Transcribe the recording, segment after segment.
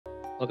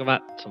Welcome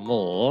back to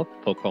more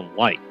Pokemon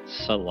White.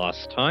 So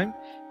last time,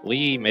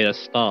 we made a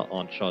start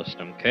on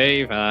Charleston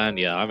Cave, and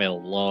yeah, I made a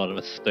lot of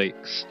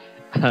mistakes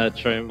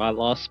during my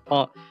last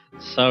part.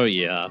 So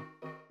yeah,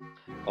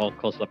 well, of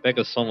course the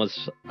biggest one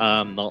was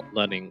not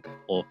learning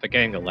or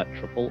forgetting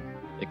Electro Ball,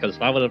 because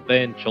that would have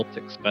been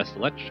Joltik's best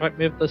Electric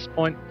move at this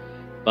point,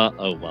 but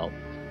oh well.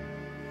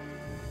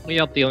 We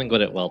are dealing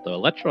with it well though.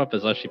 Electro Up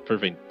is actually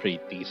proving pretty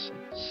decent.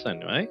 So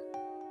anyway,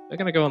 we're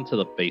gonna go on to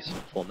the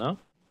basement floor now.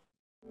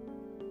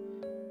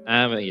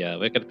 Yeah,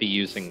 we're going to be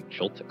using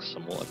Joltik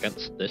some more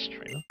against this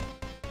trainer.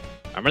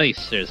 I'm really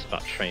serious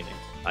about training.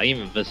 I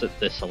even visit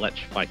this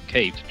electrified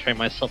cave to train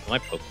myself and my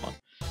Pokemon.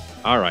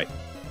 Alright.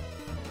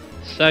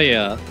 So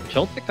yeah,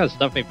 Joltik has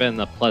definitely been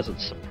a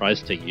pleasant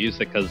surprise to use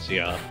because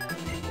yeah,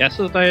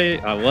 yesterday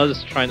I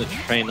was trying to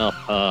train up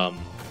Tyno,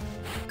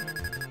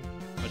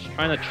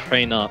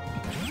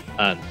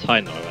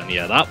 and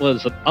yeah, that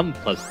was an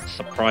unpleasant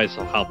surprise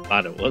of how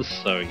bad it was,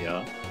 so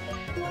yeah.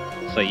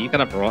 So you can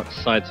have rock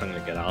sides, I'm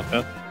gonna get out of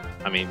here.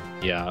 I mean,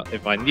 yeah,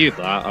 if I knew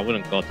that, I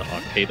wouldn't go to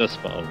Arcadis,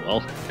 but oh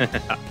well.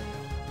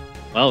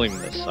 Well, even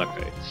this,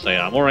 okay. So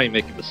yeah, I'm already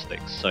making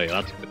mistakes, so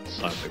yeah, that's a good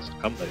sign things to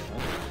come, but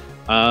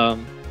yeah,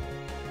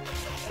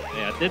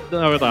 I did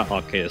know that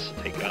Arcadis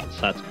would take it out,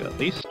 so that's good at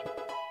least.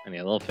 And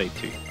yeah, level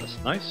 82,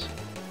 that's nice.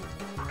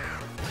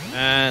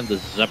 And the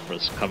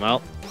Zebras come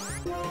out.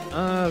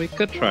 We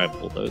could try and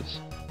Bulldoze.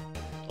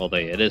 Although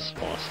it is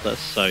faster,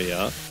 so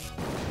yeah.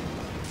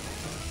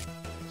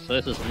 So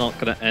this is not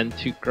going to end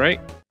too great.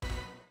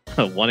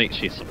 1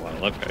 HP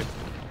survival, okay.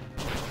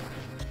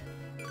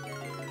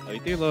 So we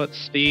do low at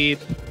speed.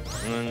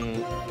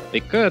 We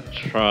could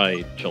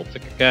try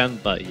Joltik again,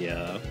 but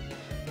yeah.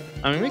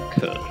 I mean, we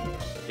could.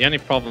 The only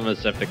problem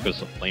is if it goes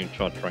to Flame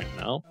Charge right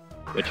now,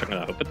 which I'm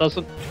going to hope it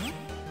doesn't.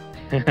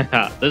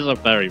 This is a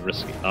very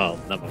risky... Oh,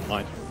 never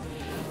mind.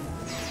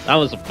 That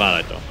was a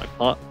bad idea on my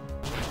part.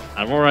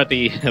 I'm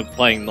already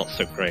playing not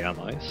so great, am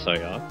I? So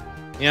yeah.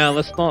 Yeah,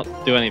 let's not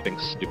do anything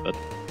stupid.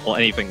 Or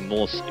anything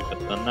more stupid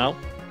than now.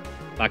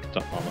 Back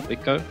to armor we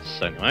go.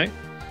 So anyway.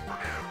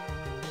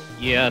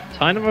 Yeah,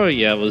 Dynamo,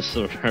 yeah, was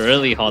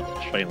really hard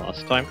to train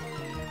last time.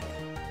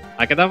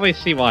 I can definitely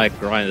see why I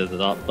grinded it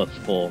up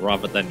before,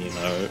 rather than, you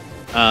know,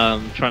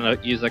 trying to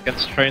use it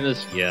against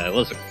trainers. Yeah, it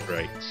wasn't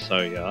great, so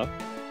yeah.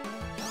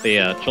 But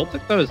yeah,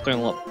 Joltik though is doing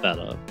a lot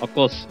better. Of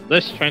course,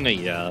 this trainer,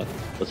 yeah,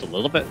 was a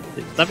little bit...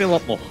 It's definitely a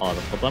lot more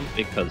harder for them,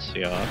 because,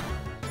 yeah,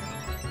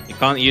 you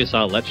can't use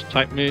our Ledge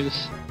type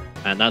moves.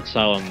 And that's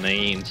our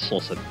main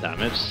source of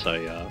damage, so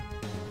yeah.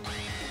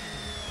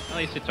 At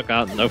least we took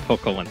out, no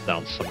Pokemon went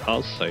down somehow,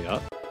 so yeah.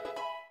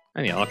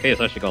 And yeah, okay, it's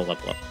actually got a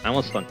level up. And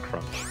let's done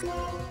Crunch.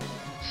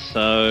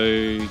 So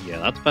yeah,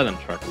 that's better than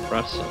Dragon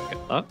Breath, so I'll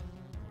get that.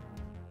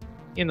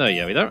 You know,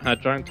 yeah, we don't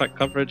have Dragon type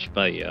coverage,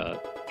 but yeah,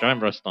 Dragon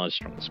Breath's not as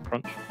strong as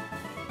Crunch.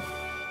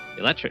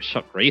 Electric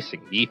Shock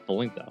Racing, me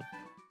falling down.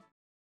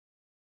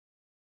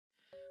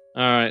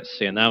 Alright,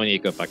 so yeah, now we need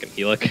to go back and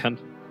heal again.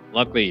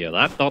 Luckily, yeah,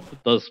 that doctor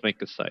does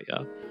make us say,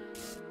 yeah.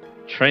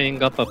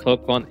 Training up a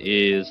Pokemon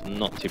is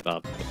not too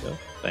bad for you.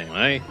 But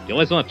anyway, you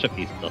always want to check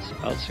these dust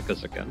spouts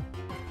because, again,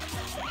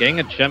 getting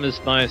a gem is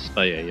nice,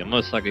 but yeah, you're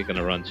most likely going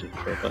to run to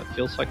it, but it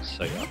feels like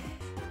so, yeah.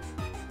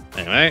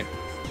 Anyway,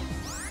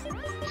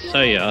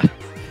 so yeah.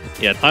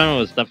 Yeah, Timer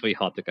was definitely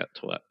hard to get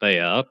to it, but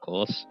yeah, of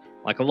course,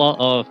 like a lot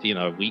of, you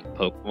know, weak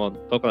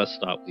Pokemon that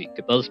start weak,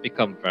 it does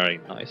become very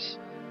nice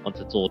once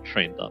it's all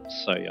trained up,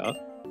 so yeah.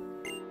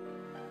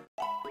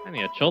 And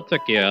yeah,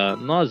 Joltik, yeah,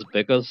 not as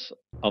big as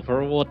of a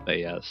reward, but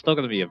yeah, it's still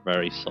going to be a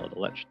very solid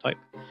electric type.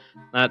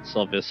 That's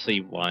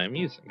obviously why I'm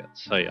using it,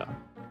 so yeah.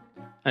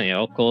 And yeah,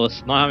 of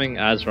course, not having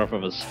as rough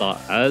of a start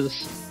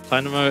as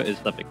Dynamo is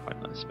definitely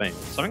quite nice. But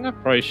anyway, something I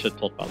probably should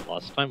talk about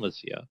last time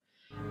was, yeah,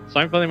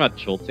 something funny about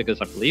Joltik is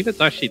I believe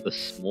it's actually the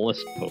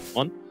smallest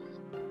Pokemon.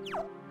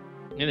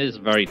 It is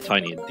very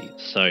tiny indeed,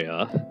 so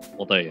yeah,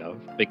 although yeah,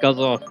 because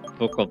of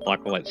Pokemon Black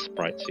and White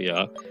sprites,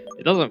 yeah,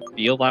 it doesn't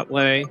feel that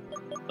way,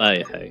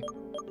 but hey.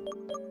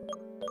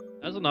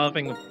 There's another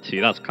thing too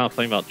that's kind of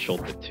funny about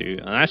Joltik too,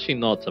 and actually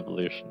not its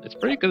evolution. It's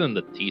pretty good in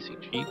the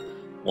TCG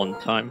one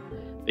time,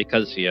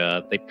 because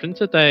yeah, they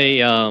printed a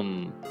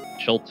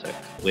Joltik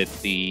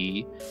with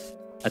the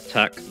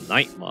attack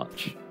Night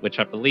March, which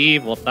I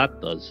believe what that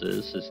does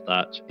is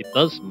that it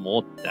does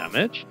more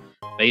damage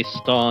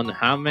based on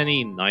how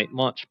many Night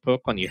March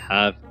Pokemon you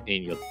have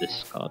in your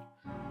discard.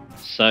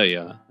 So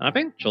yeah, I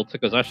think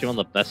Joltik is actually one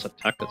of the best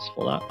attackers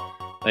for that.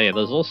 But yeah,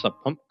 there's also a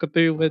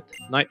Pumpkaboo with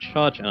Night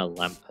Charge and a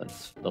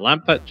Lampent. The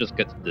Lampent just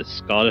gets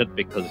discarded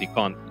because you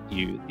don't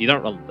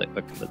run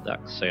Litwick in the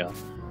deck, so yeah.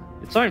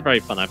 It's something very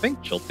fun. I think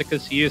Joltik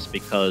is used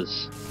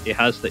because it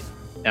has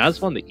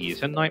one of the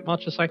easier Night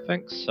Marches, I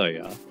think, so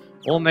yeah.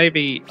 Or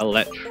maybe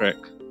Electric,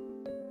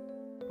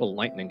 or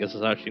Lightning as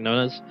it's actually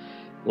known as.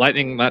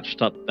 Lightning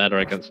matched up better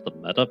against the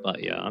meta,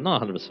 but yeah, I'm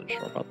not 100%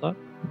 sure about that.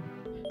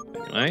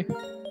 Anyway.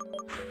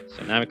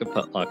 So now we can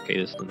put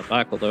Arcadis in the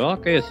back, although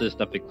Arcadis is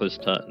definitely close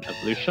to an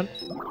evolution.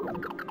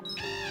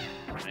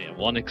 And yeah,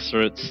 one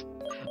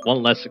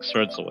less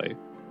Exerts away.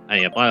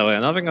 And yeah, by the way,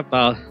 another thing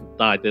about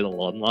that I did a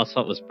lot last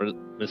time was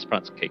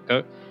mispronounce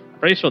Keiko. I'm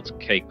pretty sure it's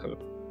Keiko.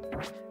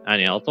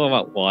 And yeah, I'll talk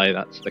about why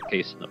that's the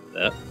case in a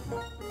bit.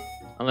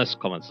 Unless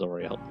comments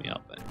already helped me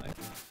out, but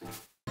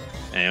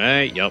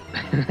anyway. Yup.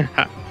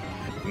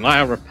 We might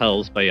have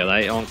repels, but yeah,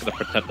 they aren't going to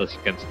protect us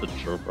against the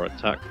Juniper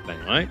attack,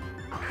 anyway.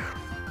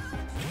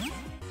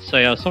 So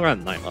yeah, I was talking about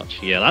Night March.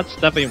 Yeah, that's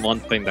definitely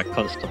one thing that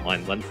comes to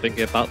mind when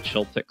thinking about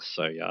Chiltix,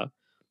 so yeah.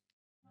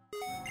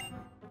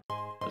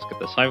 Let's get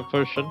this Hyper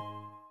Potion.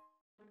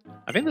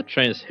 I think the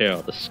trains here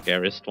are the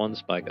scariest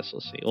ones, but I guess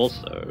we'll see.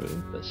 Also,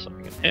 there's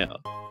something in here.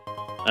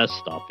 There's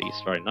Star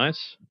Beast, very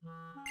nice.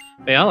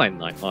 But yeah, I like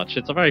Night March.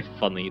 It's a very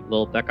funny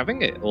little deck. I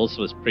think it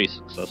also is pretty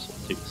successful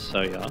too,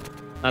 so yeah.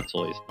 That's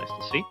always nice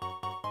to see.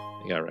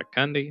 We got Red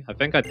Candy. I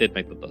think I did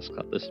make the dust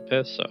cloud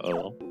disappear, so oh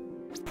well.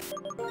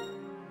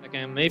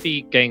 Again,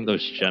 maybe getting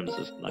those gems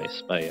is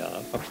nice, but yeah,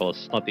 of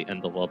course, not the end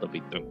of the world if we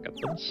don't get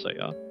them, so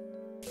yeah.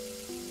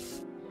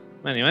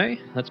 Anyway,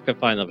 let's go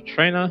find another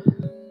trainer.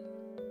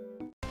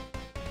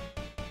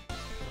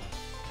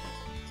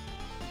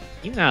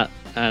 Even at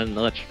an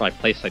electrified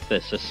place like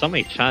this, there's so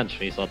many challenge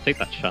for me, so I'll take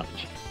that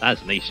challenge. That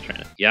is an Ace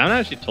Trainer. Yeah, I haven't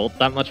actually told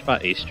that much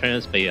about Ace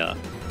Trainers, but yeah,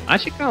 I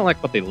actually kind of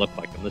like what they look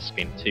like in this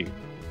game too.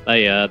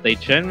 They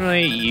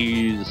generally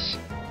use,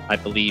 I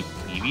believe,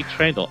 EV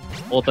trained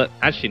or the,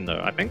 actually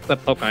no, I think the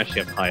Pokemon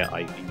actually have higher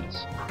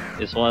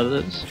IVs, is what it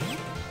is.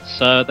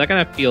 So they're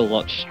gonna feel a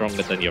lot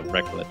stronger than your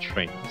regular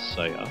trainers,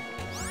 so yeah.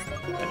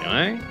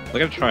 Anyway, we're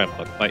gonna try a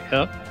Bug Bite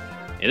here.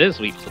 It is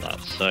weak to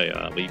that, so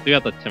yeah, we do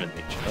have the Timid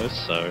Nature though,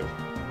 so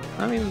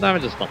I mean,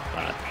 damage is not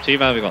bad. Too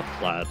bad we got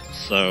flat,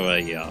 so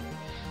yeah.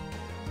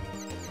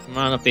 I'm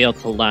gonna be able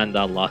to land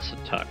our last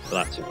attack, so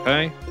that's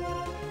okay.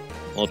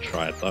 We'll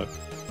try it though.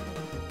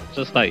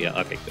 Just that, yeah,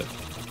 okay, good.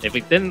 If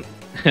we didn't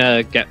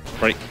get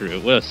breakthrough,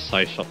 it would have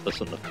side shot this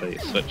in the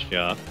face, which,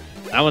 yeah,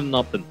 that would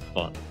not have been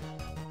fun.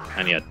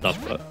 And yeah, but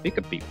we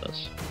could beat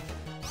this.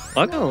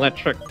 Bug and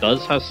Electric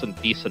does have some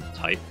decent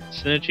type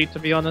synergy, to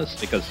be honest,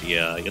 because,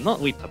 yeah, you're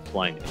not weak to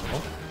flying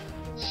anymore.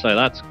 So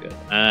that's good.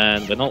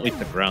 And we're not weak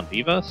to ground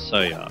either,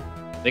 so yeah.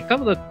 They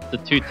cover the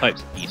two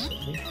types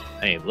decently.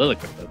 Hey,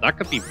 Lilligant, though, that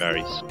could be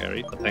very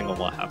scary, depending on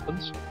what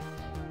happens.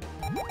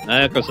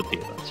 There goes a Tia,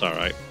 that's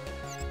alright.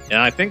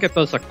 Yeah, I think it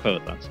does a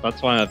Code Dance,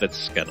 that's why I'm a bit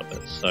scared of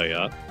it, so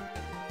yeah.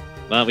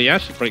 But we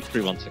actually break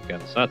through once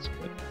again, so that's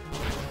good.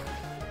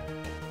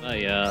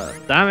 Yeah,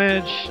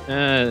 damage,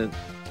 I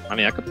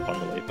mean, I could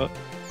fund the waiver.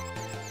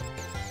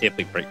 If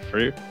we break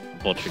through,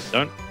 unfortunately we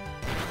don't.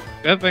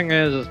 Good thing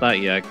is that,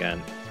 yeah,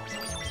 again,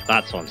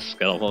 that's on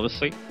skill,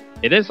 obviously.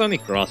 It is only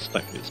grass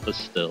type moves, but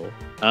still.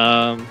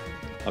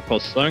 Of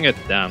course, slowing it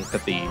down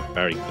could be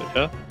very good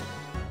here.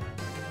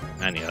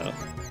 And yeah,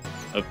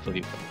 hopefully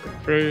we can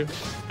break through.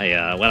 And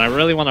yeah, when I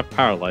really want to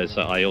paralyze it,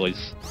 I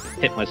always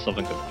hit myself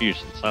in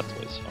confusion, so that's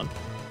always fun.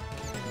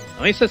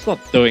 At least it's not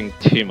doing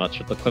too much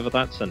of the Quiver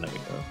Dance, and there we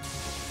go.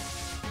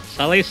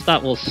 So at least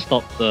that will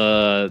stop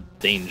the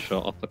danger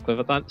of the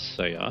Quiver Dance,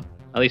 so yeah,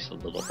 at least a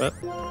little bit.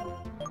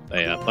 But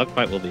yeah, Bug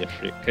Bite will be a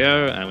free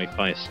KO, and we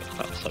finally skip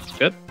that, so that's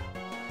good.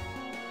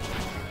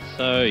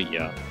 So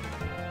yeah.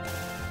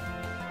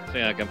 So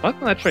yeah, again,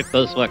 Bug Electric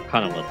does work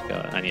kind of well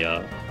together, and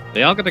yeah,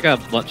 we are going to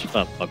get much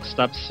about Bug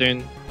Stab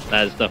soon.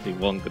 That is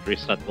definitely one good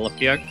reset to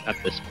Lucky Egg at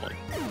this point.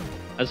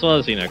 As well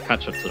as, you know,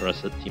 catch up to the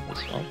rest of the team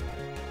as well.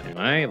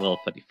 Anyway, level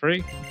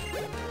 33.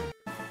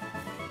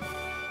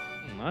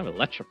 I'm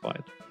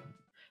electrified.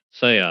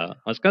 So yeah,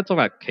 I was going to talk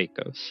about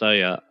Keiko. So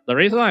yeah, the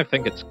reason I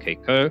think it's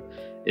Keiko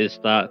is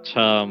that,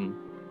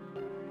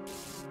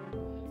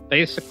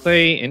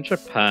 basically, in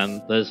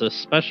Japan, there's a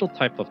special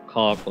type of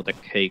car called a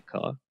K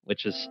car,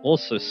 which is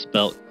also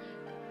spelled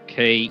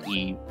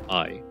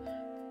K-E-I.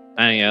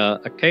 And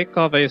a K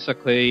car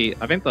basically,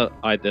 I think the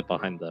idea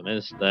behind them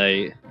is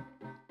they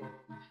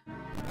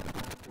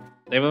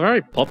were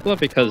very popular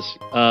because,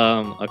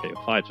 okay,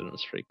 Fire Gen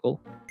is pretty cool.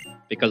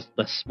 Because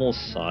they're small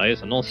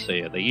size, and also,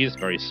 yeah, they use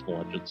very small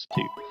engines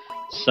too.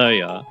 So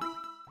yeah,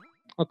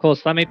 of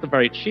course, that made them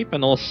very cheap,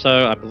 and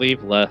also, I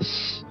believe,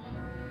 less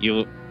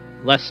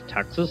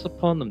taxes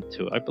upon them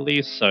too, I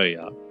believe, so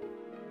yeah.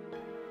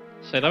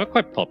 So they were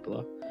quite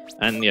popular.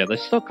 And yeah, they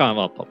still kind of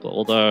are popular,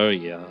 although,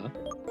 yeah.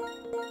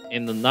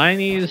 In the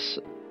 90s,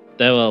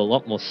 there were a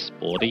lot more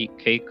sporty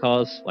K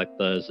cars, like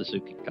the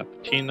Suzuki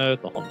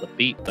Cappuccino, the Honda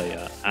Beat,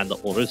 and the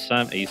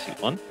Autosam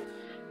AC1.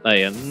 But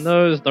yeah,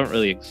 those don't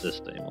really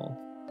exist anymore.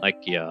 Like,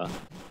 yeah,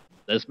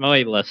 there's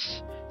way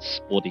less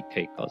sporty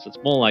K cars. It's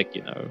more like,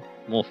 you know,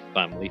 more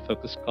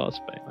family-focused cars,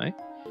 but anyway.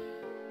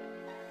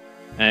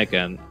 And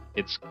again,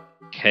 it's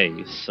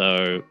K,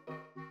 so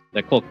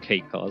they're called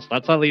K cars.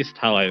 That's at least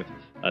how I've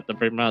the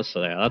pronounce,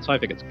 so yeah, that's why I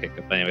think it's K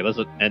car. But anyway, there's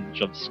an end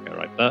jump scare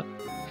right there.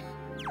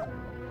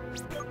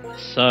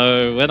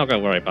 So we're not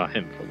going to worry about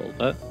him for a little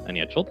bit. And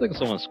yeah, Joltik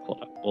is almost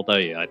caught up. Although,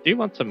 yeah, I do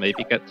want to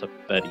maybe get to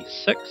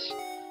 36.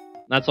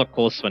 That's of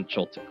course when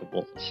Joltik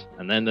evolves,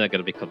 and then they're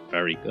going to become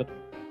very good.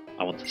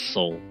 I want to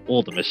solve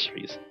all the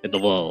mysteries in the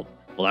world.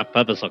 For that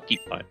purpose, I'll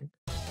keep fighting.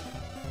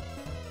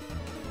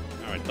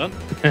 Alright, done.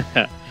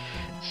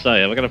 So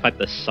yeah, we're going to fight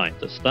this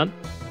scientist then.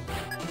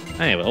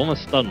 Anyway,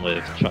 almost done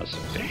with Trust.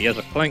 Okay, he has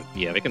a Clink.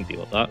 Yeah, we can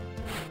deal with that.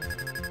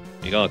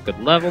 We got a good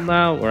level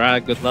now. We're at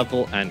a good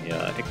level, and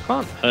yeah, it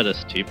can't hurt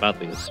us too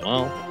badly as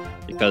well.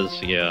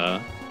 Because,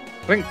 yeah,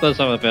 Clink does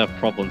have a bit of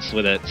problems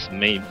with its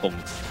main form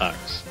of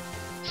attacks.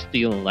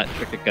 Steel and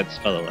Electric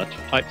against fellow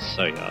Electric types,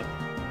 so yeah.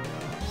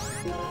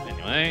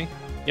 Anyway,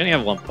 you only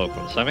have one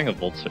Pokemon, so I think a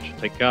Volt Switch will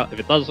take it out. If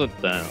it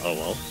doesn't, then oh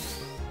well.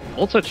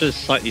 Volt Switch is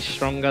slightly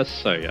stronger,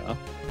 so yeah.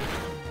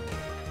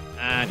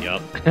 And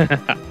yup.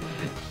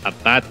 A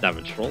bad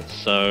damage roll,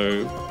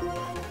 so...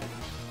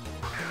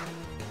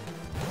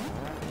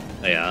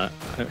 Yeah,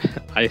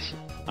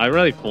 I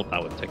really thought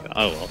that would take it.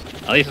 Oh well.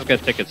 At least it's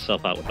gonna take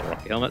itself out with the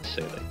Rocky Helmet,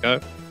 so there you go.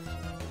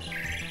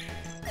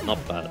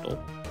 Not bad at all.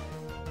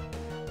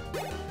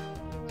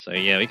 So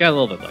yeah, we got a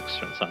little bit of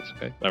extra, and that's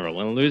okay. Whatever,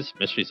 win or lose,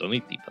 mysteries only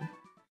deepen.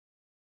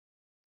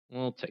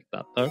 We'll take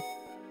that though.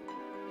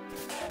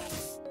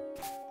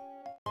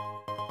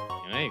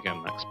 Anyway, you get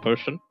a max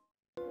potion.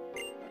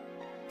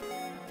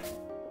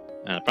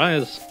 And probably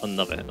there's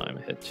another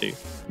Hinayama here too.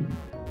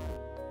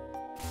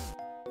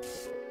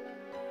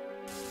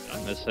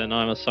 I miss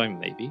Hinayama sign,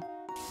 maybe.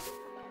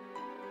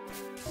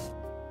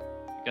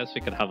 I guess we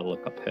could have a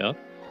look up here.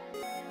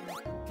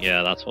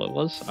 Yeah, that's what it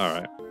was.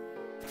 Alright.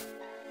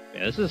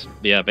 Yeah, this is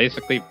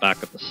basically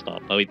back at the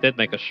start, but we did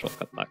make a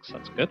shortcut back, so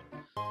that's good.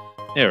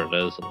 Here it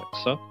is,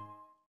 Elixir.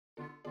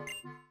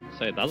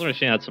 So that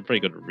machine had some pretty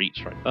good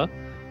reach right there.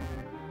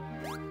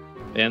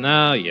 Yeah,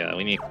 now, yeah,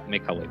 we need to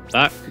make our way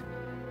back.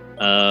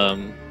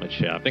 Which,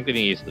 yeah, I think we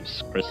need to use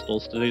those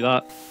crystals to do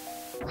that.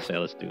 So yeah,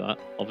 let's do that,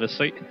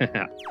 obviously.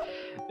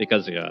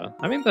 Because, yeah,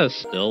 I mean, there's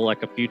still,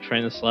 like, a few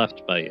trainers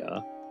left, but,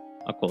 yeah.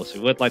 Of course, we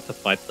would like to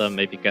fight them,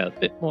 maybe get a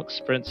bit more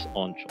experience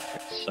on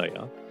Joltex, so,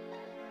 yeah.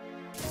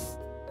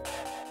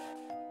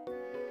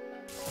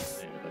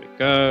 And there we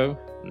go.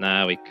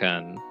 Now we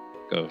can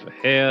go over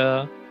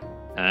here,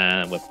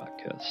 and we're back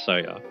here, so,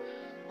 yeah.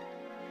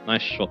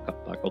 Nice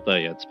shortcut back, although,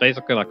 yeah, it's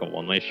basically like a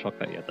one-way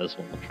shortcut. Yeah, there's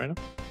one more trainer.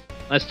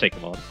 Let's take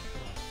him on.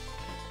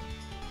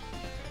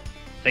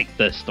 Take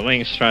this, the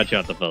winning strategy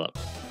I've developed.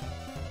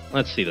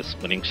 Let's see this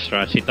winning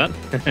strategy done.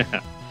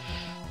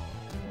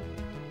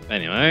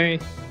 Anyway,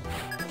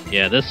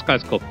 yeah, this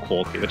guy's called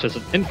Corky, which is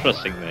an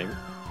interesting name.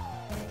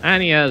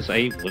 And he has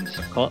a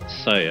Whimsicott,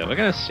 so yeah, we're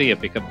gonna see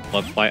if we can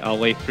bug fight our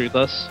way through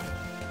this.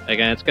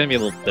 Again, it's gonna be a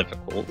little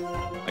difficult.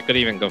 I could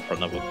even go for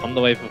another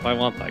Thunder Wave if I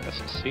want, but I guess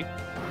we'll see.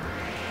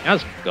 He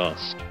has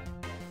Gust.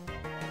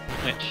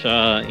 Which,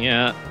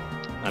 yeah,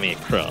 I mean,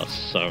 cross,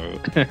 so...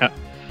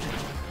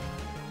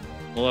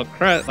 Well,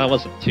 crit, that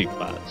wasn't too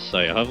bad, so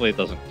yeah, hopefully it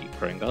doesn't keep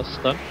critting us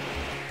then.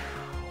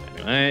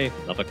 Anyway,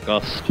 another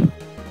Gust.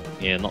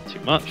 Yeah, not too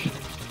much.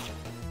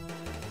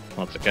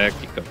 Once again,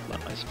 keep going for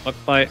that nice bug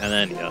fight, and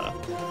then, yeah,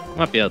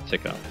 might be able to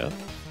take it out here.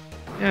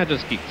 Yeah,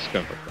 just keep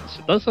going for Gust.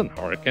 It does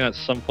Hurricane at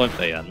some point,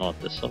 but yeah, not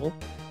at this level.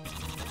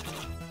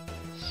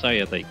 So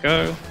yeah, there you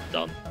go,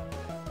 done.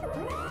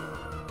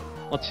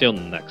 What's your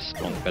next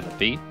one gonna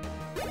be?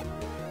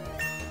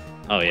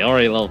 Oh, yeah,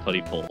 already level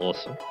 34,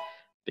 awesome.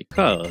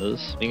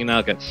 Because we can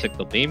now get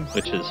Signal Beam,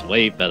 which is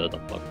way better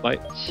than Bug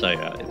Bite. So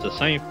yeah, it's the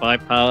same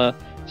 5 power,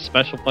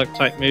 special bug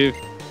type move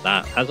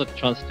that has a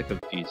chance to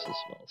confuse as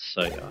well.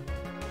 So yeah.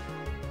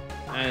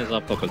 As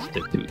our Pokemon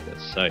did do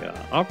this. So yeah,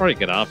 I'll probably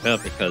get out of here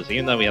because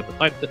even though we have the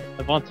type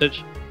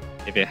advantage,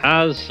 if it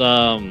has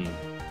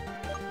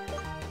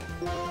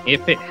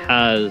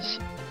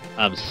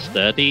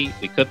Sturdy,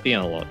 we could be in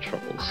a lot of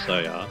trouble. So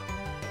yeah.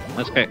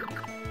 Let's get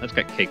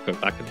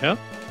Keiko back in here.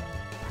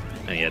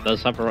 And yeah, it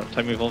does have a rock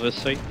type move,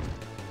 obviously.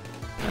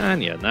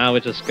 And yeah, now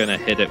we're just gonna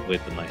hit it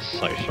with a nice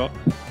Psy Shock.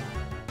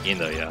 You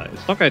know, yeah,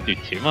 it's not gonna do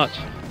too much.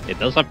 It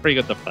does have pretty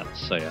good defense,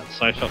 so yeah,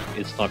 Psy Shock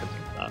is targeting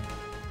that.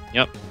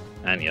 Yep.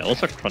 And yeah,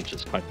 also Crunch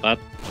is quite bad.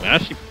 We're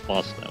actually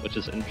fast now, which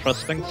is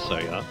interesting, so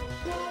yeah.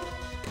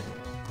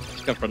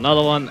 Let's go for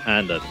another one,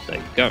 and there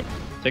you go.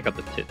 Take out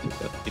the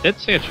Tituba. We did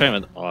see a train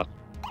with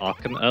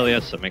Arcan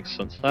earlier, so it makes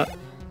sense that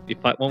we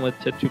fight one with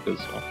Tituba as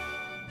well.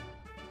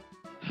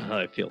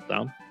 I feel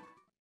down.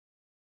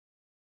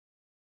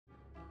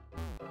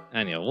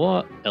 And yeah,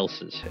 what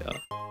else is here?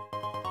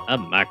 A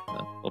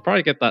Magnet. We'll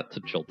probably get that to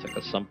Joltik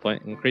at some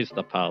point, increase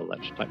the power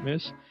ledge type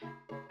moves.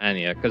 And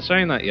yeah,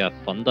 considering that yeah,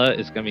 Thunder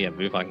is going to be a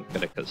move I'm going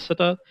to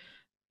consider,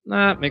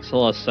 that makes a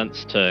lot of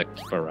sense to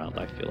keep around,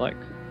 I feel like.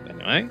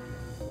 Anyway.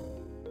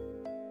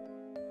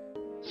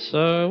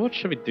 So, what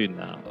should we do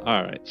now?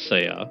 Alright, so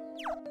yeah.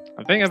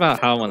 I'm thinking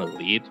about how I want to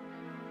lead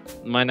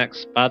my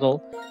next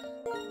battle.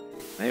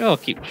 Maybe I'll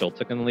keep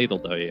Joltik in the lead,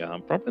 although yeah,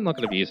 I'm probably not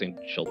going to be using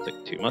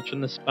Joltik too much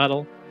in this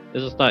battle.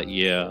 It's just that,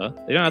 yeah,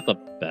 they don't have the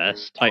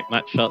best type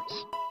matchups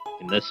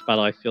in this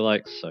battle, I feel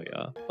like, so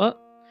yeah. But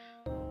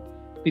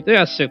we do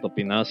have Signal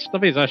Beam now. Signal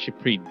Beam is actually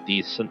pretty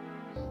decent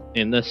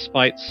in this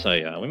fight, so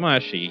yeah, we might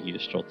actually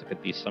use Joltik a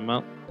decent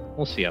amount.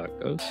 We'll see how it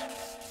goes.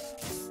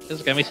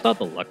 Because again, we start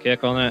the Lucky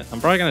Egg on it.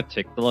 I'm probably going to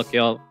take the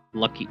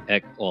Lucky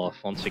Egg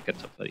off once we get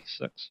to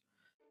 36.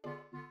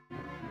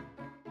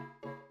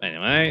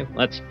 Anyway,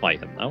 let's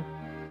fight him now.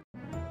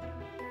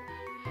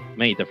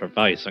 Many different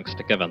values mixed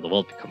together and the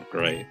world becomes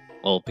grey.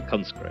 Well, it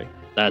becomes grey.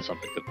 That's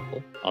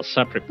unforgivable. I'll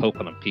separate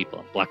Pokemon and people,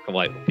 and black and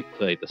white will be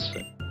clearly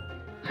distinct.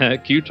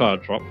 Q-Tar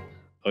drop.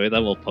 Oh,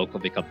 then will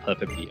Pokemon become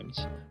perfect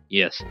beings?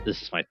 Yes,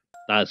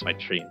 that is my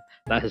dream.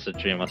 That is a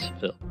dream I must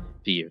fulfill.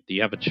 Do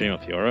you have a dream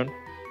of your own?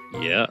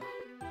 Yeah.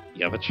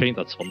 You have a dream?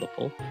 That's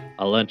wonderful.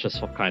 I'll learn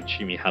just what kind of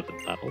dream you have in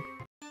battle.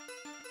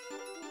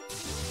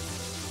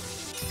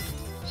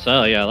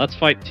 So yeah, let's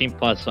fight Team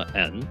Plasma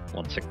N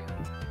once again.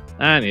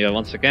 And yeah,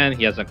 once again,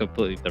 he has a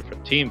completely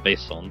different team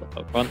based on the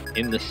Pokemon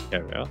in this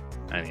area.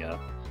 And yeah,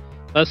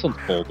 first one's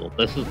Boldle.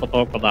 This is the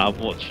Pokemon that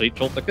unfortunately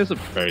Joltik isn't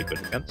very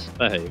good against.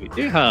 But hey, we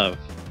do have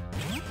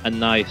a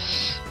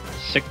nice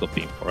Signal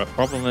Beam for it.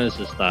 Problem is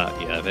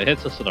that, yeah, if it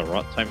hits us with a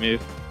Rock type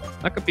move,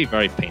 that could be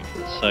very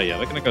painful. So yeah,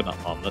 we're gonna go to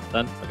Armlet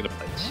then. We're gonna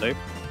play it safe.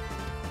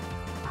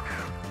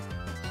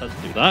 So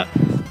let's do that.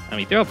 And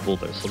we do have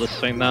Bulldoze for this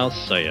thing now,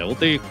 so yeah, we'll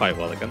do quite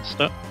well against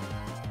it.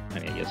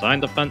 And yeah, use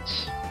Iron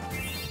Defense.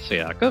 So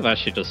yeah, I could have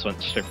actually just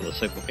went straight for the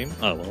Signal Beam.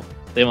 Oh well,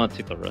 they want to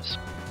take the risk.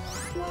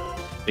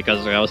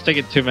 Because I was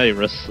taking too many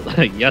risks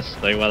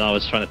yesterday when I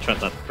was trying to trend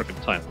that freaking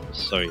time.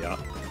 So yeah.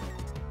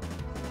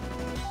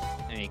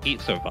 And he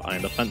keeps going for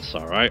Iron Defense,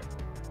 alright.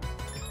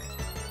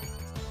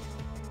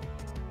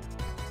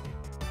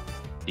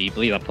 Do you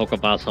believe that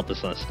Pokeballs help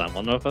us understand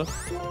one another?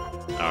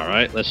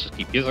 Alright, let's just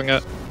keep using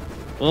it.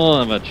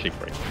 We'll eventually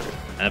break through.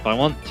 And if I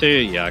want to,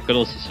 yeah, I could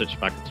also switch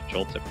back into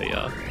Joltik, but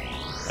yeah.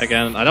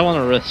 Again, I don't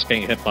want to risk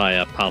getting hit by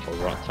a powerful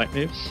rock type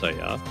moves, so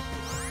yeah.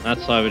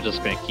 That's why we're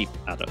just going to keep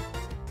at it.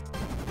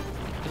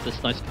 Get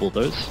this nice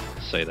Bulldoze,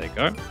 so there you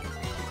go.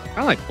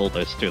 I like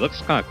Bulldoze too,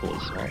 looks kind of cool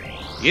as well.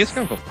 He is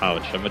going for Power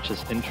Gem, which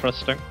is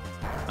interesting.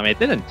 I mean, it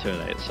did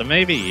Intimidate, so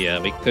maybe, yeah,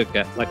 we could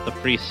get like the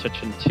free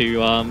switch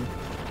into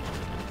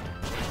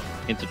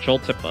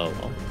Joltik. Oh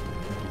well.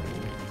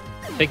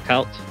 Take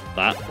out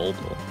that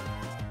Boldle.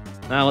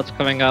 Now it's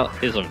coming out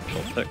his own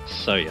Joltik,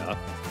 so yeah.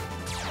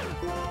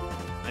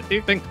 I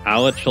do think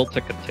our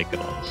Joltik can take it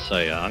on, so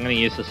yeah, I'm going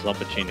to use this as an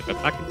opportunity to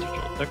go back into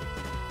Joltik.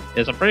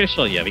 Yes, I'm pretty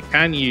sure, yeah, we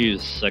can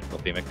use Signal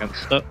Beam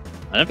against it.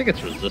 I don't think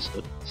it's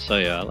resisted, so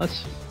yeah, let's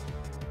see.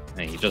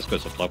 And he just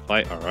goes for Block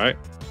Bite, alright.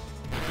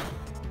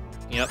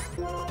 Yep,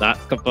 that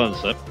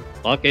confirms it.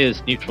 Block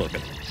is neutral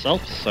against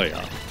himself, so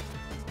yeah.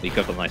 We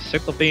go for a nice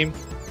Signal Beam,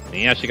 and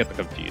he actually gets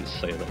confused,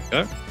 so there we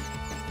go.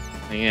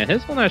 And yeah,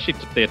 his one actually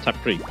took the attack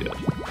pretty good.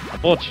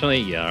 Unfortunately,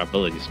 yeah, our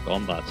ability's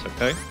gone, but that's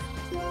okay.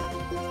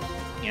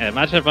 Yeah,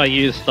 imagine if I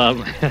used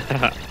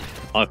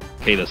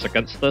Arcadus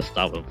against this,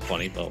 that would be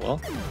funny, but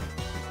well.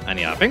 And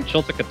yeah, I think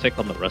Joltik could take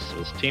on the rest of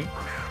his team.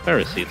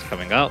 Ferroseed's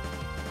coming out.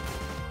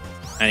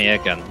 And yeah,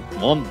 again,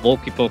 one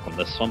bulky poke on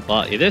this one,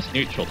 but it is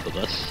neutral to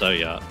this, so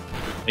yeah.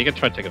 We can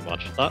try to take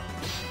advantage of that.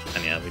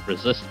 And yeah, we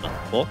resist number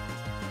 4.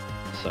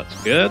 So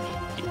that's good.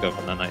 Keep going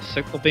for that nice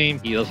Signal Beam.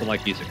 He doesn't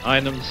like using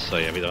items, so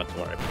yeah, we don't have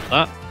to worry about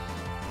that.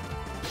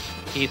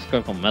 He's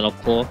going for Metal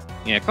Claw.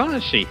 Yeah, can't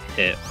actually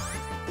hit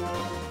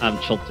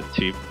Joltik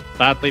too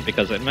badly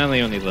because it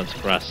mainly only learns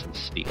Grass and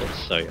Steel,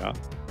 so yeah,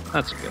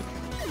 that's good.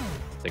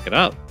 Take it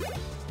out.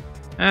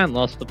 And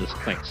last of this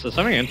Clink. So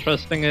something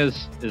interesting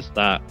is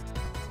that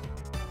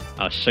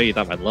I'll show you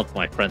that my love for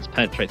my friends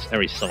penetrates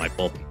every cell in my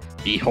body.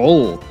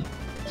 Behold!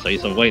 So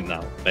he's away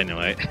now, but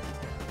anyway.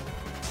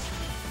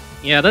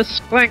 Yeah, this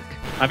Clink,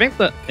 I think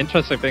the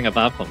interesting thing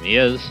about for me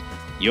is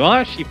you are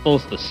actually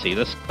forced to see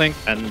this Clink,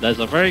 and there's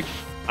a very,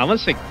 I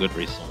wouldn't say good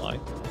reason why.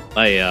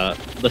 But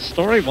the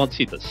story wants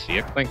you to see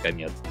a Clink, and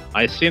yet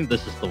I assume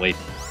this is the way.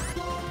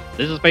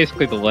 This is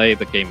basically the way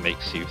the game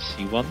makes you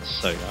see one,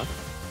 so yeah.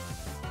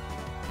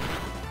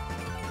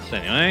 So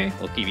anyway,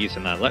 we'll keep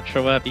using that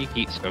Electro Web. He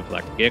keeps going for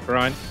that Gear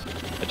Grind,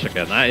 which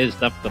again, that is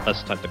definitely the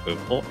best time to go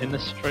for in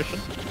this situation.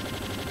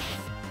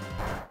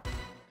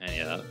 And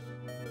yeah,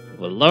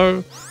 we're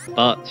low,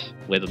 but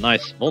with a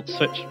nice Volt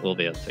Switch, we'll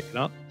be able to take it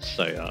out.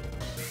 So yeah.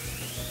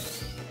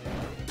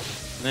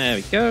 There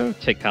we go,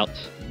 take out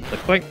the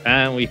Clink,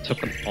 and we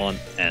took him on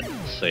N.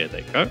 So yeah,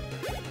 there you go.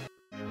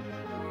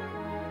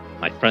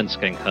 My friend's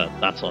getting hurt,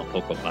 that's what a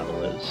Pokemon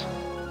battle is.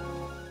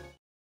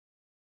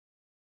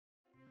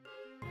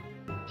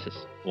 This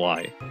is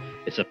why.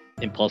 Is it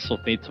impossible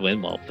for me to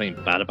win while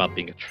feeling bad about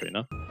being a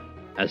trainer?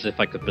 As if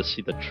I could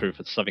perceive the truth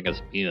of something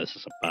as meaningless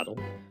as a battle.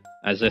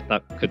 As if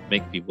that could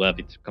make me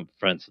worthy to become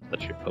friends with the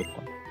true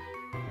Pokemon.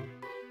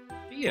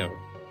 Theo.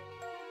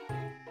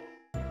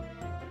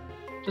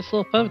 Just a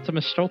little further to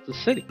Mistralton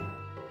City.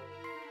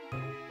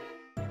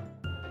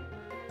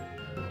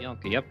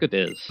 Bianca, you have good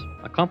ears.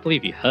 I can't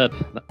believe you heard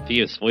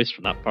Theo's voice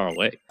from that far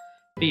away.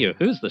 Theo,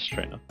 who's this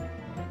trainer?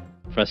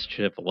 First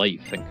Juniper, what are you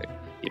thinking?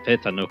 You appear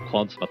to have no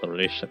qualms about the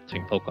relationship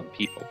between Pokemon and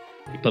people.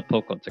 You put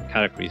Pokemon into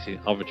categories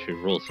using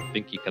arbitrary rules and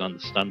think you can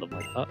understand them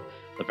like that.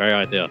 The very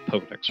idea of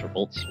Pokedex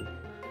revolts me.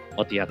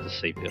 What do you have to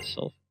say for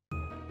yourself?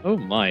 Oh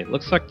my,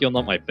 looks like you're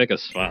not my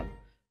biggest fan.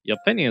 Your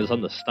opinion is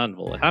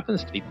understandable. It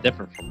happens to be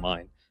different from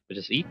mine, which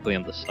is equally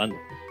understandable.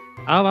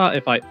 How about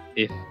if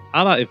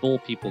all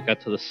people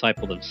get to decide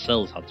for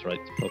themselves how to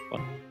relate to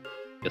Pokemon?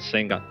 You're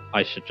saying that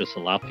I should just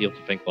allow people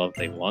to think whatever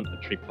they want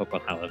and treat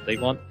Pokemon however they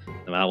want,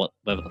 no matter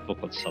whether the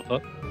Pokemon suffer?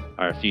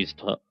 I refuse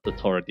to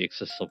tolerate the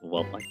existence of a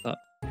world like that.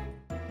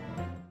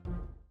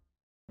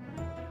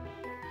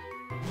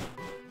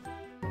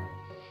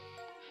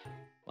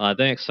 I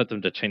don't expect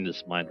him to change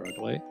his mind right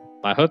away,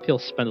 but I hope he'll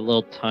spend a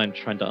little time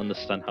trying to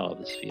understand how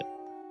others feel.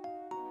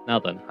 Now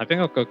then, I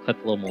think I'll go collect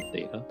a little more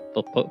data.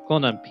 For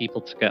Pokemon and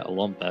people to get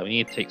along better, we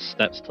need to take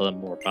steps to learn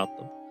more about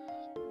them.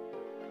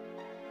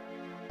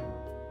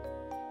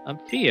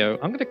 Theo,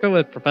 I'm gonna go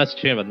with Professor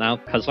Juniper now,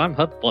 because I'm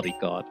her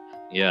bodyguard.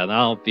 Yeah,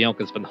 now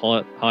Bianca's been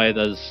hired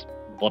as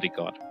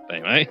bodyguard. But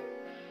anyway,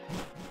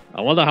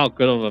 I wonder how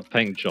good of a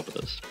paying job it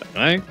is. But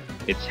anyway,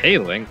 it's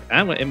hailing,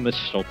 and we're in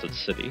Mistralton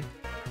City.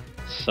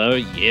 So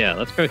yeah,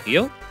 let's go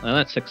heal, and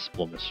let's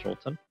explore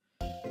Mistralton.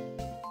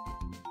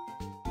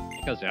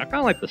 Because yeah, I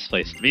kinda like this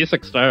place. The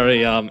music's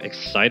very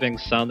exciting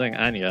sounding,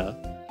 and yeah,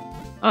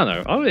 I don't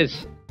know, I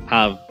always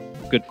have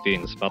good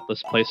feelings about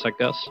this place, I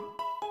guess.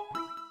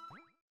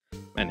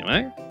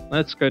 Anyway,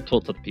 let's go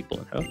talk to the people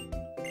in here.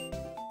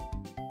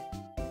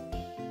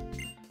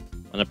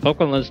 When a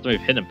Pokemon learns to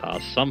move Hidden Power,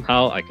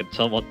 somehow I can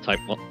tell what type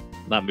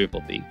that move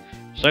will be.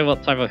 Show you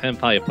what type of Hidden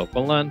Power your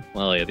Pokemon learn?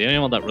 Well, yeah, the only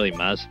one that really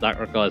matters in that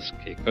regard is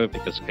Keiko,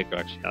 because Keiko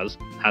actually has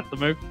had the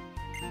move.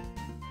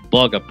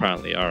 Bug,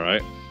 apparently,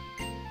 alright.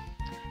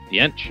 The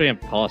entry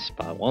and pass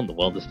power. What in the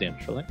world is the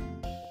entry link?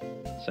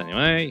 So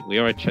anyway, we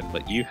already checked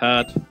what you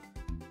had.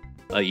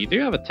 You do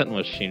have a Techno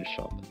Machine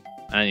shop.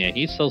 And yeah,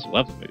 he sells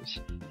weather moves.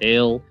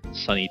 Hail,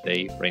 Sunny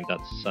Day, Rain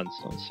Dance,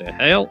 Sandstorm. So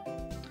Hail,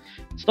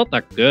 it's not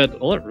that good.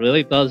 All it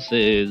really does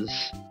is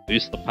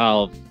boost the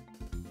power of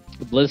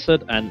the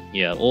Blizzard, and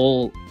yeah,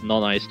 all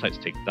non-ice types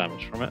take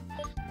damage from it.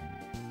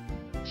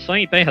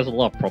 Sunny Day has a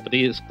lot of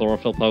properties.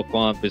 Chlorophyll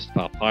Pokemon, boost the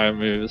power of fire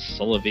moves,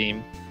 Solar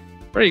Beam.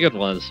 Pretty good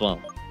one as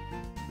well.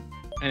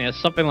 And yeah,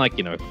 something like,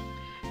 you know,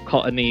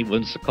 Cottony,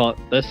 Whimsicott,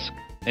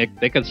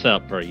 they can set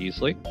up very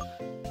easily.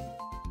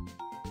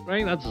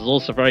 Right, that's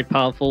also very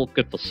powerful,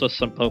 good for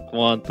System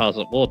Pokemon, powers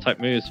up Water-type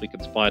moves,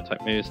 weakens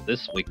Fire-type moves,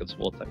 this weakens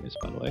Water-type moves,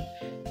 by the way.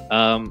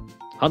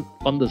 Hunt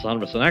Thunder's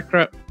 100%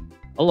 accurate,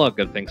 a lot of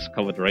good things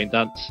covered Rain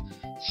Dance,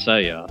 so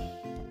yeah.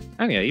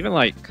 And yeah, even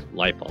like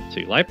Lipod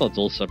too. Lipod's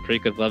also a pretty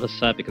good weather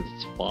set because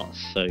it's fast,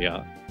 so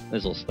yeah,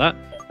 there's also that.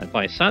 And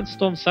finally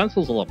Sandstorm,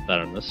 Sandstorm's a lot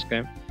better in this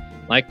game.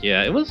 Like,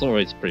 yeah, it was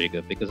always pretty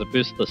good because it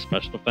boosts the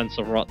special defense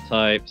of rock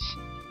types,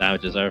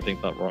 damages everything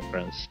but rock,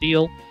 ground, and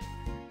steel.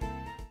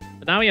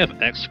 But now we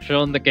have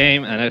Extra in the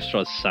game, and Extra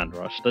is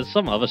Sandrush. There's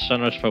some other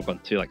Sandrush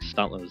Pokemon too, like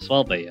Stoutland as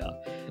well, but yeah,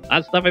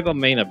 that's definitely the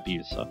main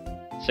abuser.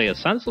 So yeah,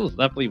 Sandstorm is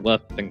definitely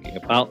worth thinking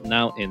about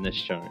now in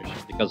this generation,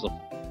 because of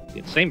the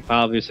insane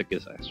power boost it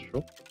gives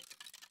Extra.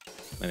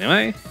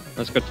 Anyway,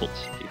 let's go talk to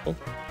some people.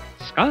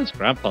 Skylar's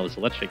grandpa is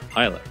Electric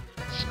Pilot.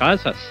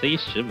 Skylar's at Sea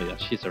Shimia,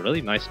 she's a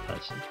really nice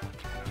person.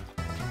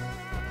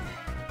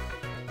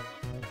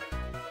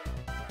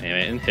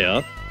 Anyway, in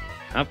here,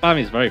 our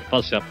family is very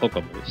fussy at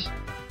Pokemon moves.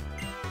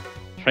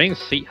 Training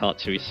Sweetheart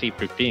to receive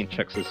routine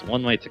checks is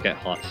one way to get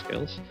heart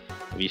skills.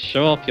 If you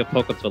show off your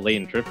Pokemon to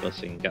Lane Dripper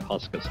so you can get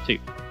heart skills too.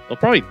 We'll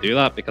probably do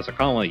that because I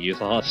can't want to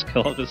use a heart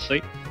skill,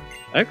 obviously.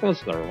 That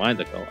goes the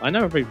reminder goal. I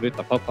know every move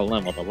that Pokemon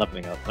learn while they're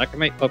leveling up, and I can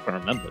make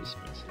Pokemon remember those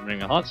moves. And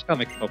bring a heart skill,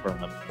 make Pokemon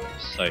remember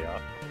moves, so yeah.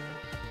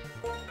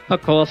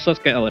 Of course, let's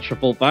get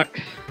Electroball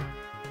back.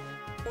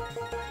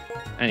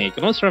 And you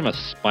can also run a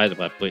Spider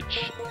Web,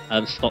 which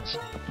stops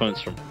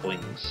opponents from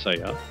pulling, so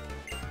yeah.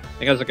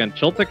 Because again,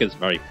 Joltik is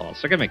very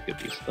fast, so I can make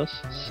good use of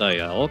this. So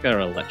yeah, I'll get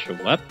an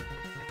Electro Web.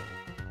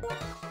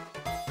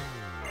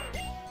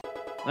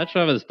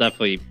 Electro Web has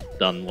definitely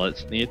done what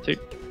it's needed to.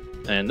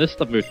 And this is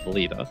the move for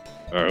leader.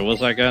 Or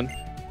was I again?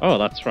 Oh,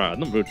 that's right, I'm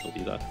the move for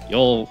leader.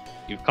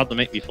 You've come to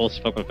make me force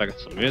Pokemon back at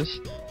some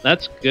moves.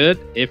 That's good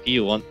if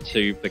you want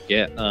to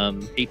forget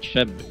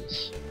HM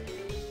moves.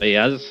 But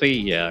yeah, as you see,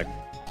 yeah,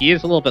 he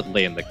is a little bit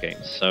late in the game,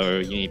 so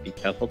you need to be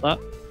careful of that.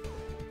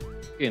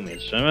 In the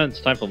instrument,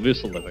 it's time for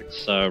Moose Living.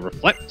 So,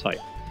 Reflect type.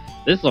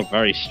 This is a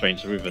very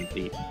strange move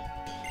indeed.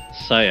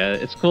 So yeah,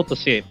 it's cool to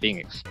see it being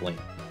explained.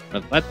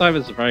 Reflect type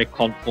is a very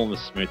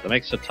conformist move that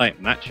makes your type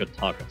match your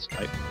target's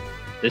type.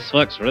 This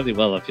works really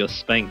well if you're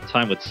spending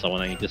time with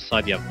someone and you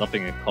decide you have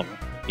nothing in common.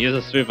 Use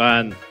this move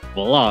and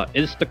voila,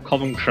 it's the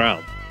common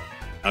ground.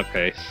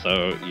 Okay,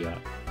 so yeah.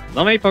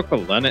 Not many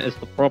Pokemon learn it is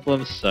the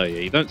problem, so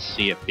yeah, you don't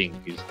see it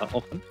being used that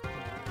often.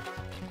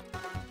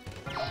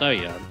 So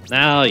yeah,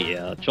 now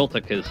yeah,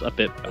 Joltik is a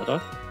bit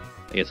better.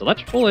 I guess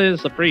Electric Ball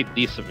is a pretty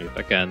decent move.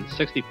 Again,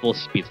 64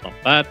 speed's not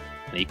bad,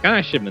 and you can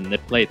actually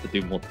manipulate to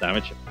do more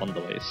damage in Thunder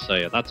Waves, so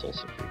yeah, that's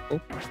also pretty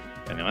cool.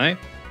 Anyway,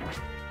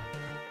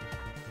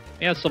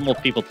 we have some more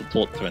people to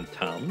talk to in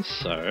town,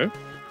 so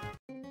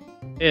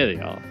here they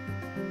are.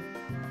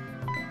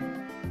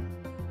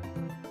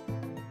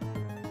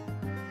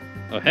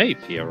 Oh hey,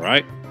 Theo,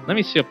 right? Let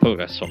me see your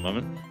progress for a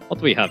moment. What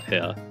do we have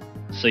here?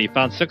 So you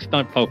found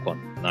 69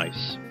 Pokemon,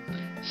 nice.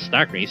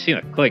 Staggering, you've seen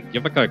it click,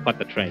 you're becoming quite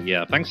the train,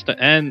 yeah. Thanks to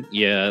N,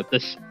 yeah,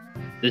 this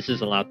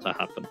is allowed to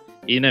happen.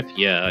 Even if,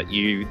 yeah,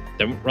 you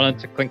don't run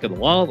into Clink in the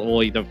wild,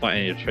 or you don't find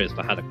any of your traits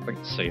that had a Clink,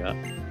 so yeah.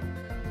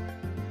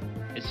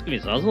 Excuse me,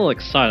 so I was a little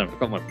excited, I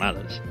forgot my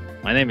manners.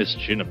 My name is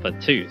Juniper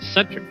too,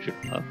 Centric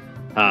Juniper.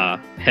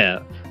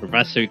 Yeah,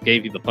 Professor who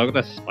gave you the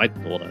Pokédex is my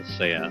daughter,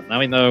 so yeah. Now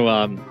we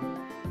know,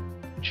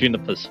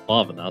 Juniper's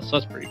father now, so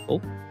that's pretty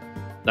cool.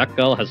 that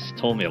girl has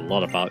told me a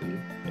lot about you.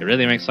 It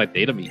really makes my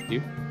day to meet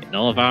you. In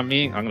all of our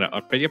meeting, I'm gonna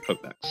upgrade your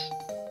Pokédex.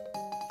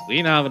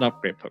 We now have an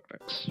upgrade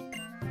Pokédex.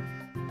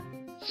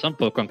 Some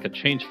Pokemon can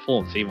change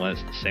forms even when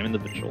it's the same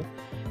individual.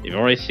 If you've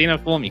already seen a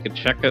form, you can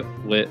check it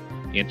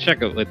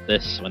with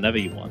this whenever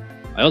you want.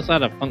 I also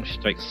had a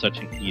function to make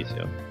searching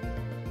easier.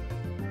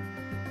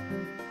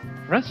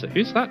 Professor,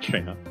 who's that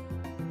trainer?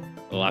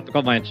 Oh, I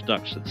forgot my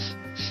introductions.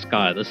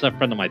 Sky, this is a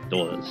friend of my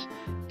daughter's.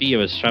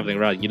 Theo is traveling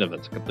around Juniper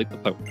to complete the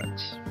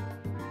Pokédex.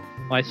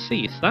 Oh, I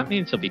see, so that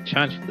means you'll be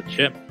challenging the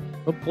gym.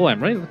 Oh boy,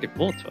 I'm really looking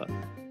forward to it.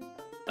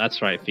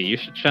 That's right, Theo, you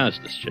should challenge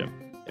this gym.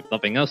 If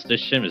nothing else,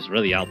 this gym is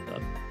really out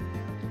there.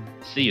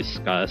 See you,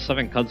 Sky. If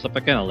something comes up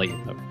again, I'll let you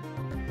know.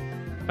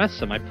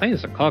 Professor, my plane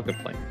is a cargo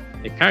plane.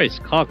 It carries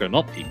cargo,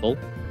 not people.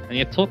 And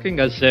you're talking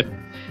as if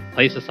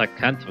places like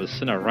Kanto are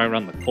sitting right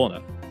around the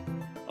corner.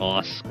 Oh,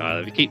 Sky,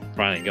 if you keep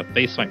frowning, your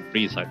face might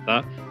freeze like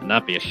that, and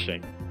that'd be a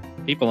shame.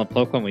 People on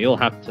Pokemon, we all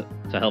have to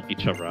help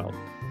each other out.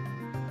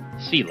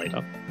 See you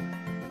later.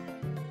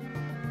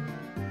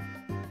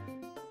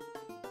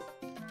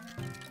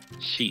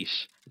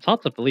 Sheesh. It's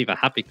hard to believe a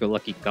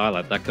happy-go-lucky guy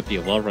like that could be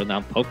a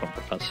well-renowned Pokemon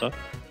professor.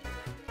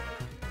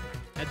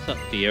 Heads up,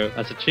 Theo.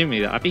 As a gym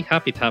leader, I'd be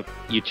happy to have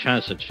you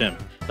challenge the gym,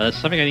 but there's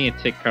something I need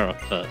to take care of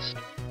first.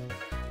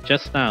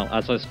 Just now,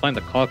 as I was flying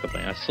the cargo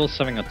plane, I saw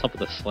something on top of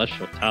the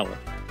Celestial Tower.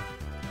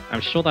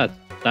 I'm sure that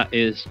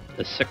is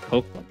a sick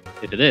Pokemon.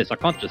 If it is, I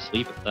can't just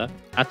leave it there.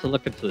 I have to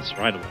look into this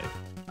right away.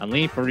 I'm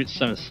leaving for Route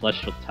 7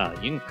 Celestial Tower.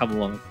 You can come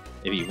along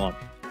if you want.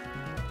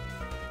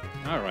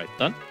 Alright,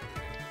 done.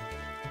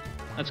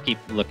 Let's keep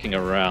looking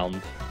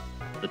around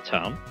the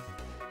town.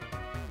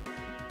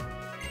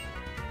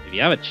 If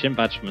you have a gym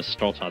badge from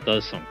Mistralton, that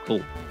does something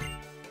cool.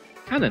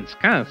 Cannons!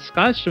 Cannons!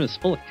 Sky's gym is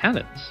full of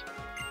cannons!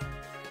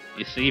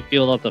 You see,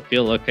 field after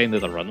field located near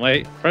the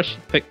runway.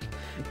 Freshly picked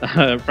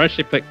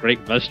great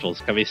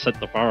vegetables can be sent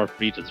to far-off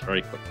regions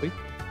very quickly.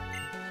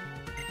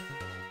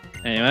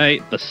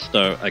 Anyway,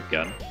 bestow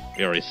again.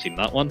 We already seen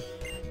that one.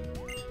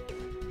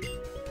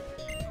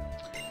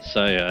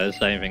 So yeah, is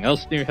there anything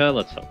else new here?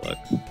 Let's have a look.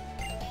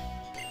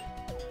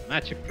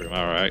 Magic Room,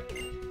 alright.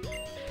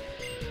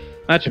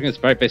 Magic is a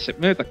very basic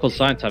move that causes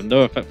Zion to have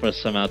no effect for a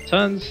certain amount of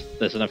turns.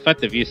 There's an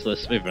effective use of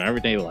this move in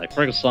everyday life.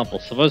 For example,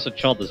 suppose a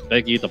child is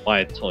begging you to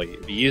buy a toy.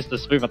 If you use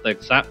this move at the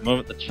exact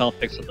moment the child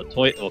picks up the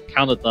toy, it will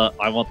counter the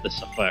I want this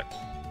effect.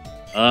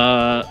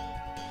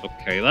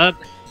 Okay then.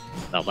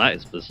 Now that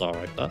is bizarre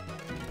right there.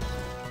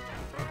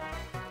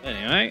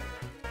 Anyway.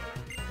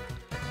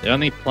 The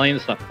only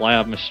planes that fly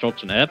out of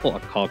Mistralton Airport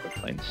are cargo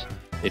planes.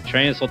 If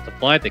trainers want to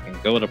fly, they can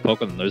go with a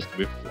Pokemon that knows the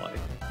move fly.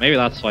 Maybe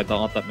that's why there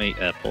aren't that many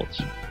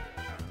airports.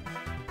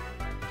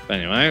 But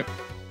anyway,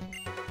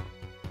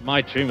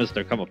 my dream is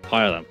to become a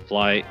pilot and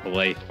fly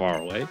away, far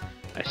away.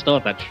 I still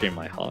have that dream in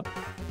my heart.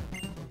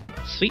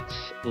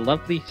 Sweet's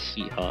lovely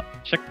sweetheart.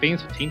 Check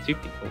feelings between two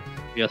people.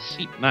 If you're a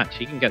sweet match,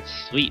 you can get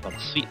sweet on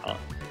sweetheart.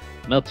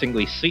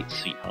 Meltingly sweet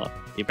sweetheart.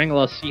 You bring a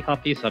lot of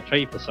sweetheart pieces, I'll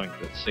trade you for something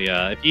good. So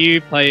yeah, if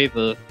you play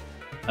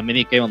a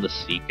mini game on the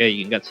Seagate,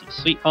 you can get some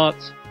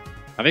sweethearts.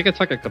 I think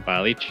it's like a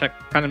Kabali check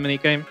kind of mini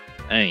game.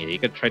 And yeah, you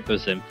can trade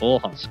those in for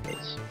heart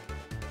skills.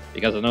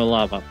 Because I know a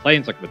lot about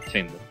planes, I can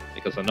obtain them.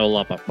 Because I know a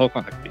lot about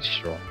Pokemon, I can be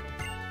strong.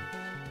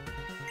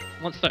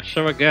 What's that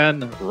show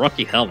again?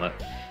 Rocky Helmet.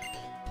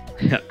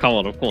 Come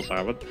on, of course I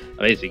haven't.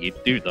 Amazing, you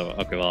do though.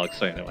 Okay, well, I'll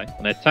explain anyway.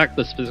 When I attack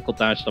this physical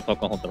damage to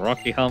Pokemon with the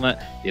Rocky Helmet,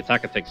 the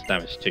attacker takes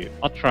damage too.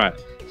 I'll try it.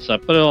 So I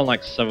put it on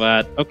like so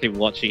that. Okay,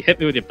 Watchy, hit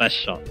me with your best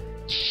shot.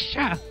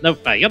 Sha! No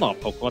fair, you're not a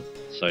Pokemon.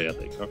 So yeah,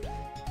 there you go.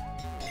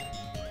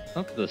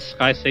 Look at the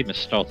Sky Save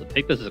Mistralton.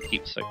 Take this as a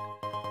keepsake.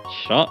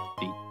 Shot,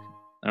 beat.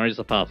 Now here's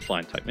the power of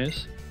flying type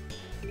moves.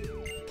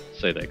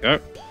 So there you go.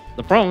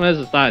 The problem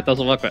is that it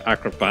doesn't work with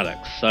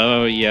acrobatics.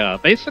 So yeah,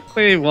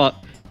 basically what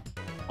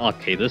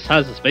this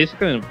has is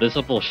basically an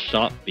invisible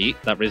shot beat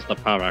that raises the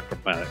power of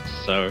acrobatics.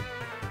 So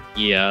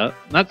yeah,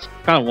 that's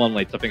kind of one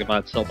way to think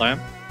about it, Sildam.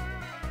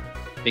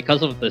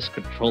 Because of this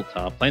control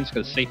tower, planes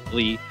can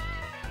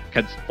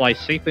fly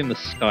safely in the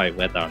sky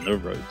where there are no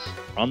roads.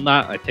 From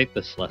that, I take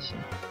this lesson.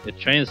 If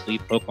trainers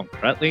lead Pokemon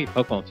correctly,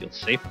 Pokemon feel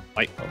safe and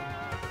fight well.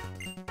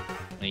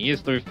 When you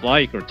use the fly,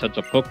 you can return to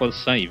a Pokemon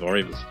Center you've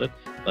already visited.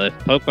 But if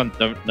Pokemon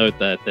don't know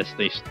their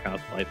destination, they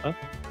can't fly there.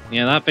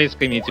 Yeah, that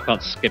basically means you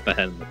can't skip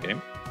ahead in the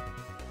game.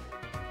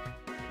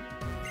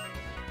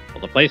 For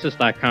the places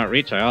that I can't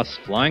reach, I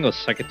ask flying or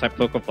psychic-type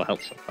Pokemon for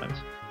help sometimes.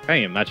 Can't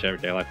you imagine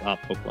everyday life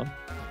without Pokemon?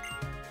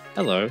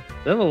 Hello,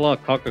 deliver a lot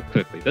of cargo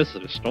quickly. This is a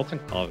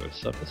Mistralton cargo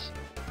service.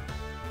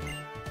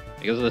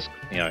 Because of this,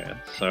 yeah,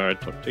 so I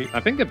talked to you.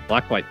 I think in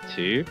Black White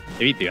 2,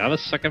 if you do have a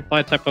second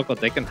fly type Pokemon,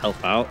 they can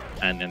help out,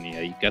 and then yeah,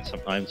 you get some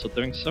items for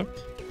doing so.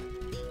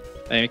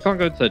 And you can't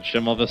go to the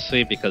gym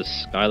obviously because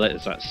Skylight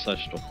is at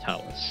Celestial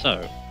Tower,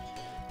 so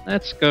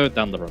let's go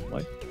down the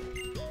runway.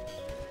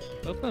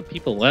 Pokemon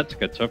people learn to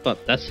go to a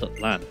desolate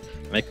land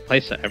and make a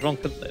place that everyone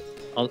could live.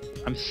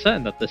 I'm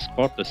certain that this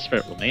cooperative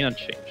spirit will remain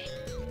unchanged.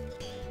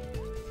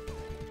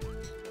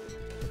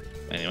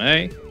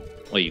 Anyway,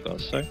 what you gotta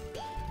say?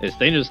 It's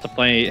dangerous to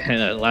play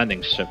in a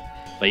landing strip.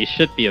 But you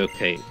should be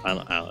okay on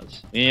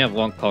ours. We only have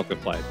one cargo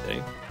fly a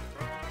day.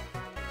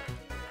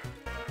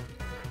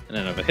 And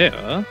then over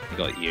here, we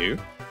got you.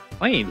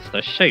 Planes,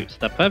 they're shapes,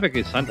 they're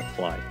perfectly designed to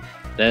fly.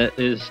 There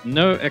is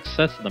no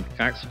excess in the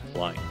mechanics of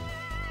flying.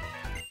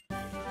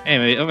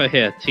 Anyway, over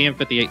here,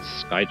 TM58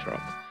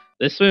 Skydrop.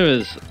 This move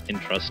is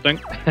interesting.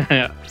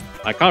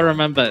 I can't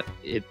remember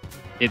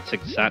its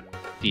exact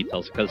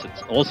details because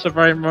it's also a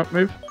very remote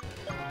move.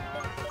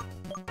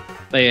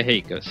 But yeah, here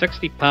you go.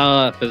 60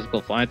 power,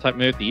 physical flying type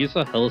move. The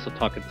user hurls the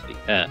target to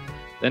the air,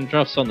 then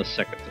drops on the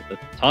second. The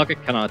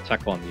target cannot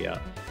attack on the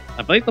air.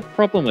 I believe the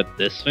problem with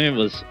this move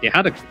was it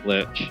had a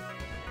glitch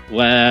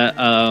where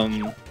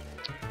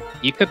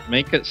you could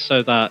make it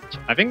so that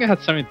I think it had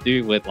something to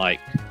do with like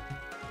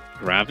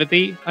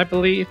gravity, I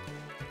believe.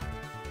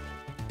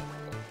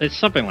 It's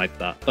something like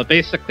that. But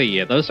basically,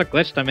 yeah, those are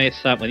glitched that made it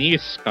so that when you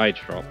use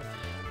Skydrop,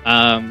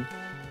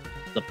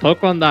 the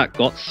Pokemon that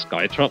got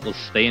Skydrop will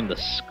stay in the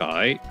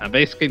sky and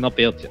basically not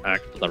be able to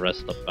act for the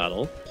rest of the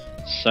battle.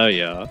 So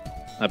yeah,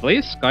 I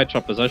believe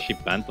Skydrop was actually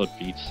banned for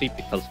VGC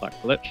because of that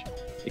glitch,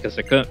 because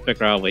they couldn't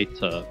figure out a way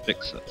to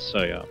fix it.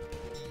 So yeah,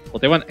 well,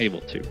 they weren't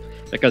able to,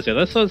 because yeah,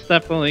 this was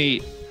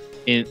definitely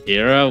an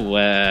era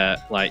where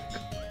like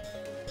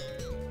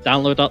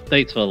download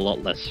updates were a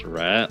lot less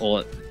rare,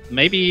 or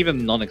maybe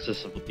even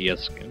non-existent for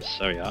DS games.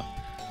 So yeah,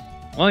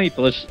 only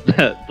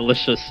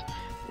delicious.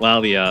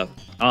 Well, yeah,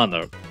 I don't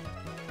know.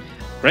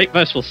 Great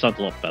Vegetable sounds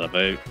a lot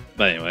better,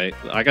 but anyway,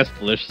 I guess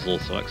delicious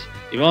also works.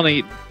 If you want to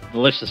eat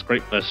delicious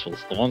great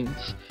vegetables, the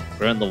ones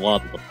grown in the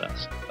wild are the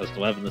best. As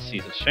the weather and the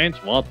seasons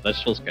change, wild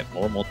vegetables get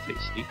more and more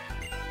tasty.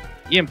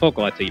 You and Poké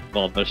like to eat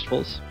wild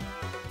vegetables.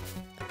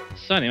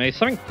 So anyway,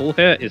 something cool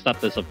here is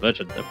that there's a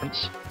version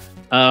difference.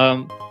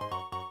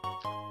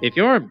 If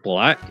you're in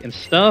black,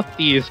 instead of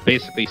these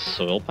basically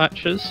soil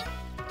patches,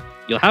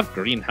 you'll have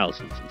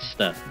greenhouses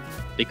instead.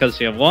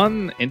 Because yeah,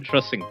 one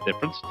interesting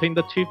difference between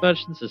the two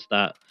versions is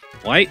that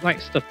white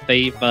likes to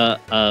favor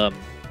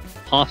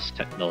past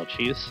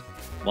technologies,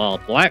 while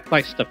black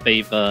likes to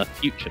favor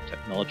future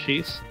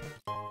technologies.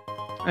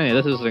 Anyway,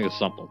 this is an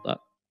example of that.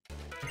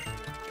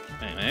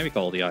 Anyway, we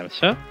got all the items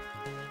here.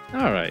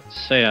 Alright,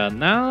 so yeah,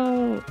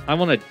 now I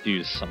want to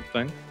do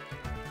something.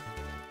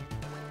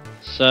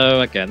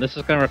 So again, this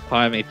is going to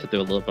require me to do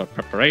a little bit of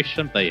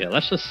preparation, but yeah,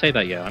 let's just say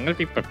that yeah, I'm going to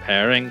be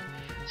preparing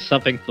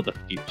something for the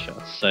future.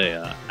 So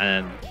yeah,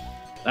 and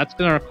that's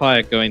going to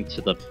require going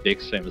to the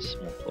big same as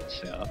small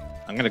courts. Yeah,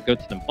 I'm going to go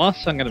to the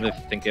boss. I'm going to be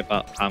thinking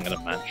about how I'm going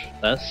to manage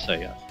this. So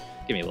yeah,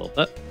 give me a little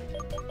bit.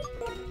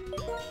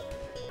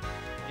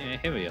 Yeah,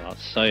 here we are.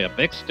 So yeah,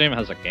 big stream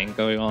has a game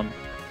going on.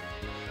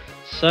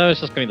 So it's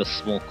just going to be the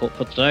small court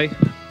for today.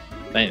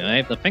 But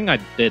anyway, the thing I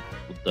did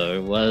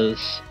though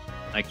was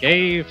I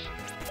gave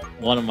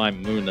one of my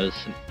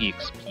Moonas an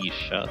EXP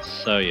share.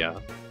 So yeah,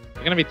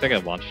 we're going to be taking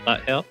advantage of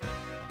that here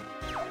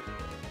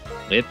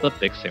with the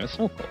big same as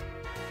small court.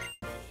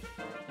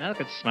 Now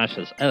look at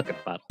Smash's elegant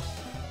battle.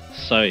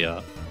 So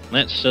yeah,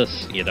 let's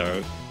just, you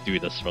know, do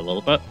this for a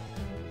little bit.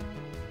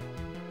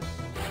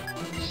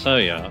 So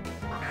yeah,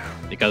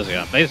 because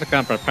yeah, basically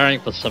I'm preparing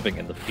for something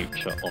in the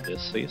future,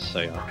 obviously.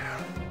 So yeah,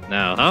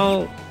 now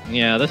how?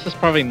 Yeah, this is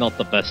probably not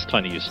the best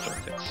time to use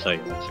Joystick. So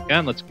yeah, once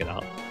again, let's get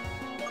out.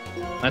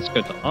 Let's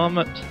go to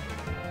Armut,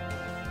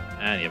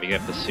 and yeah, we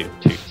get Pursuit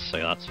too. So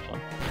yeah, that's fun.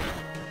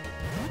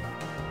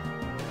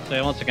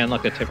 So once again, I'm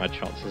not going to take my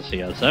chances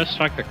here. Zerg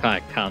Striker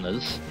kind of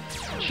counters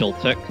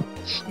Joltik,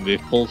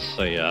 move pulls,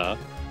 so yeah.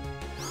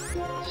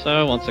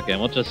 So once again,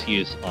 we'll just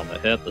use Armor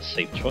here, the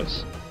safe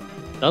choice.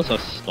 It does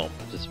have Stomp,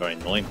 which is very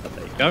annoying, but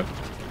there you go.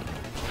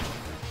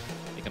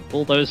 You can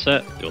bulldoze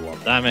it, do a lot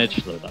of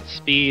damage, load that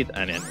speed,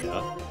 and then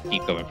yeah,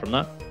 keep going from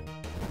that.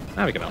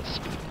 Now we can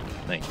outspeed.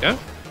 There you go.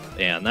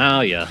 Yeah,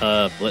 now yeah,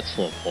 her Blitz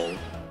will fold.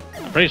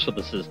 I'm pretty sure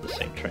this is the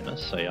same trainer,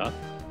 so yeah.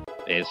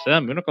 There's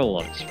Moona got a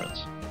lot of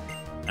experience.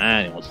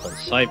 And he wants to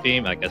side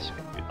beam, I guess you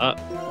can do that.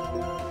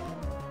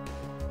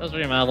 Doesn't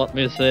really matter what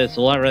moves it is,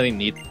 all I really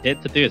need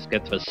it to do is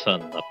get to a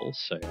certain level,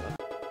 so yeah.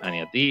 And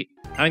yeah,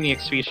 having the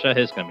XP share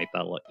here is going to make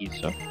that a lot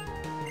easier.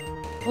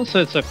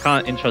 Also, it's a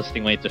kind of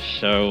interesting way to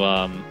show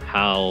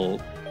how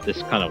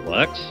this kind of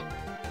works.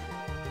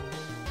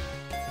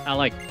 I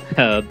like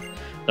the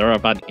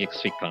Robot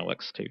EXP kind of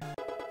works too.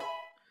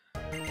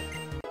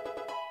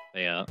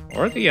 But yeah,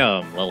 already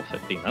level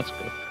 15, that's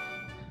good.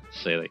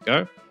 So there you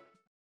go.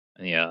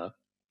 And yeah,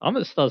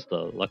 Amos does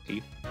the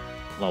lucky,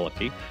 not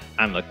lucky,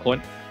 and the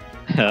coin.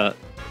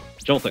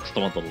 Joltik's the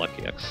one with the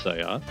lucky X, so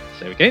yeah.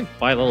 So we gained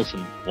 5 levels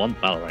in one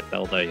battle right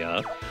there,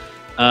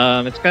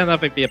 yeah. It's gonna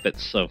be a bit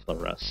slow for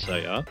the rest, so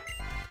yeah.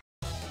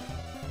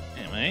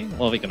 Anyway,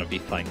 what are we gonna be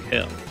playing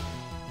here?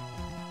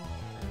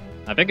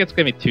 I think it's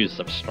gonna be 2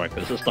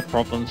 Sub-Strikers, is the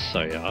problem,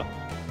 so yeah.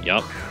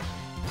 Yup.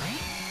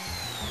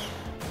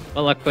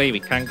 But luckily we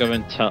can go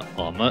into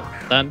Armor,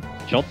 then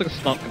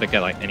Joltik's not gonna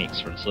get like any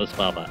experience, so let's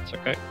allow that,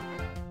 okay?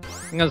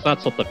 Because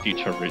that's what the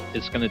future route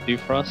is going to do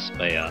for us,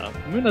 but yeah,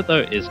 Moona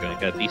though is going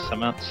to get a decent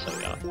amount, so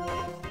yeah.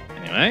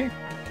 Anyway,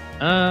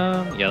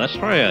 yeah, let's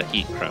try a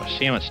Heat Crouch,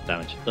 see how much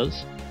damage it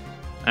does.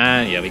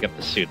 And yeah, we get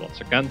Pursued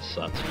once again,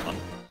 so that's fun.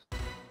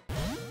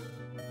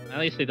 At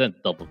least they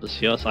didn't double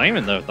Pursuit, so I don't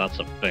even know if that's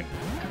a thing.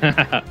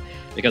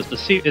 Because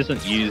Pursuit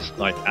isn't used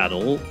like at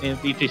all in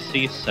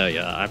VGC, so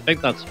yeah, I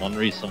think that's one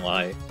reason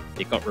why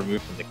it got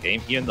removed from the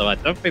game, even though I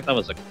don't think that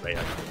was a great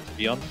idea, to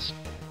be honest.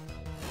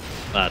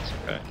 But that's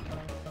okay.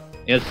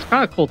 Yeah, it's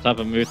kind of cool to have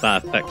a move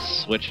that affects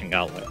switching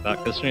out like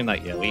that, considering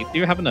that, yeah, we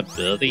do have an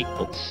ability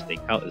called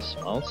Stakeout as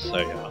well, so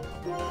yeah.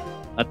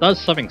 That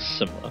does something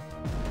similar.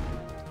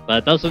 But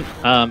it doesn't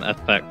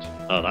affect...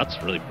 Oh,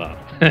 that's really bad.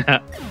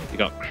 You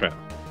got crit.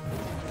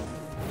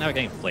 Now we're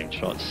getting flame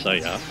shots, so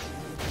yeah.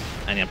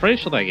 And yeah, I'm pretty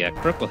sure that, yeah,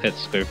 critical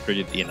hits go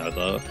through, you know,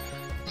 the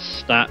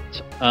stat...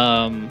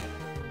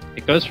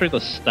 it goes through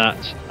the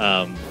stat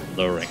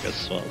lowering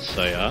as well,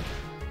 so yeah.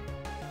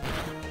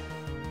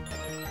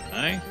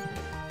 Okay.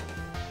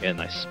 Yeah,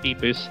 nice speed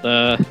boost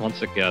there.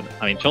 Once again,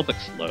 I mean,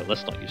 Joltik's low,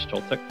 let's not use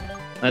Joltik.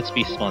 Let's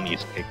be smart and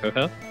use Keiko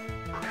here.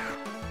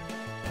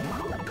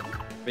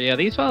 But yeah,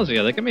 these files,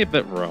 yeah, they're gonna be a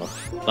bit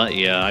rough. But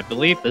yeah, I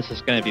believe this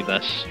is gonna be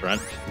their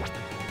strength.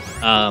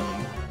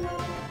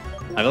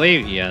 I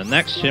believe, yeah,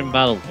 next gym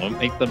battle won't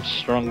make them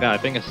stronger. I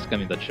think this is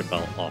gonna be the gym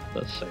battle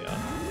after, so yeah.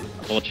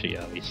 Unfortunately,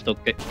 yeah, we still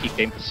keep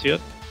game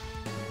pursuit.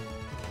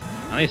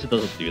 At least it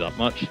doesn't do that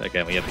much.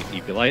 Again, we have the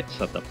EV lights,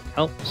 that definitely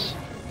helps.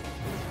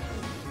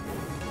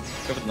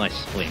 Go with a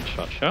nice flame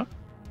shot shot.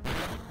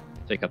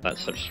 Take out that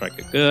Sub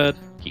Striker good.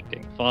 Keep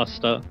getting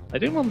faster. I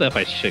do wonder if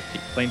I should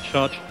keep flame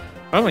charge.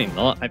 Probably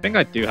not. I think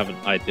I do have an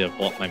idea of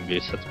what my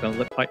moveset's gonna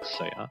look like,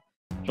 so yeah.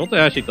 Joltik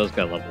actually does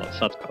get a level up, so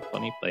that's kind of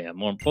funny. But yeah,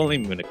 more importantly,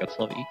 Moona gets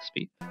a level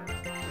XP.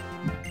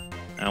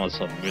 Now it's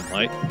on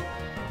Moonlight.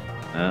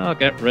 I'll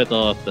get rid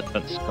of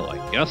Defense Skill,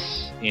 I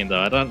guess. Even though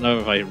I don't know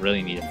if I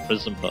really need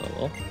Imprison, but I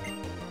will.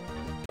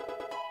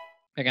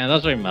 Again, it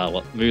doesn't really matter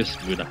what moves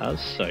Moona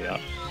has, so yeah.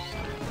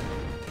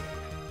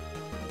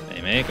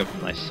 Anyway, go for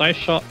a nice side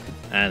shot.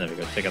 And there we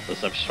go, take out the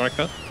Zeb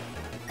Striker.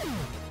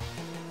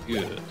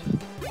 Good.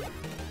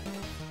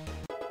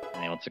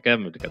 And once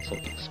again, Moona gets a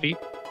level XP.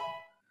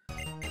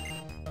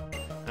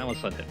 And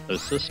once I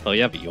Hypnosis, but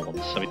yeah, but you want,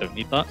 so we don't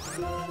need that.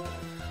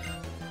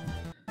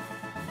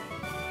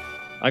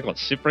 I got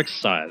super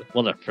excited.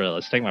 What a thrill,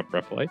 it's taking my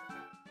breath away.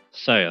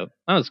 So yeah,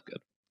 that was good.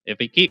 If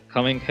we keep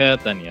coming here,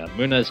 then yeah,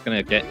 Moona is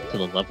gonna get to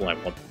the level I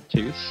want them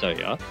to, so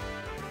yeah.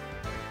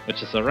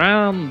 Which is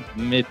around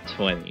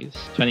mid-20s,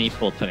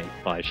 24,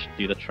 25 should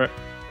do the trick.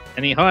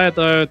 Any higher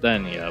though,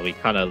 then yeah, we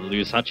kinda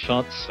lose that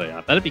chance, so yeah,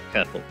 better be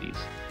careful these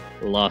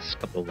last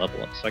couple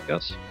level ups, I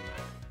guess.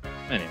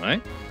 Anyway.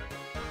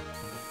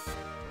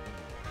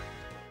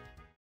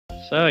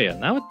 So yeah,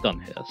 now we're done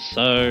here,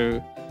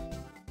 so...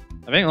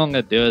 I think what I'm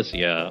gonna do is,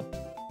 yeah...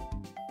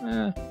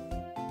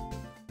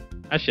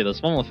 Actually,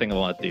 there's one more thing I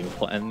want to do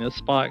before ending this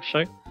part,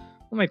 actually.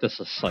 We'll make this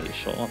a slightly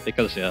short one,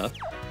 because yeah...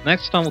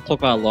 Next time we'll talk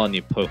about a lot of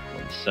new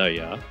Pokemon, so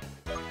yeah...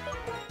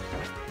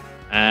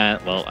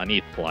 And, well, I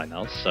need Fly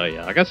now, so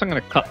yeah, I guess I'm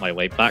gonna cut my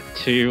way back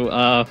to,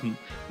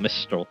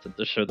 Mistralton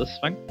to show this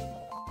thing.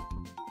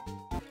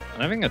 I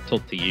don't think I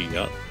talked to you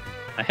yet.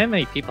 I hear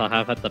many people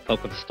have had the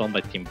Pokemon stolen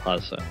by Team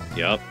Plaza.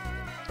 Yup.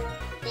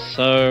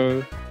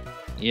 So,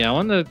 yeah, I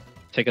want to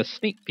take a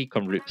sneak peek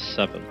on Route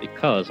 7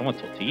 because I want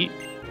to talk to you.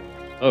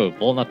 Oh,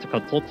 bold not to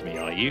come talk to me,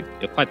 are you?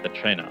 You're quite the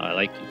trainer, I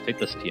like you. Take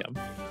this TM.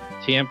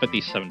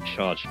 TM57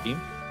 Charge Beam.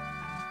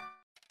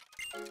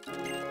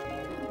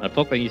 A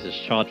Pokemon uses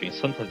Charge Beam,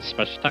 sometimes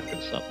special attack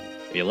goes up.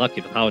 If you're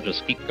lucky, the power will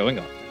just keep going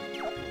up.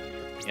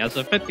 It has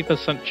a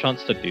 50%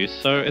 chance to do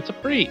so. It's a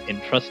pretty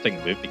interesting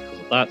move because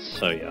of that,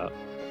 so yeah.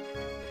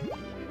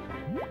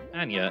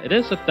 And yeah, it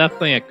is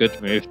definitely a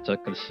good move to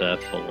consider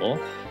for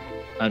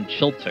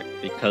Joltik,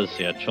 because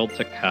yeah,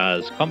 Joltik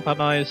has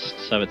Compoundized,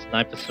 so its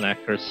 9%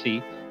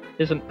 accuracy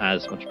isn't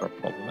as much of a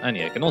problem. And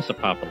yeah, it can also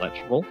power up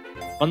Electrical.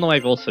 Thunder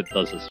Wave also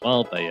does as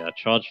well, but yeah,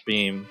 Charge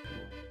Beam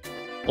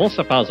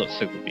also powers up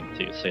Signal Beam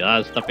too, so yeah,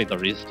 that's definitely the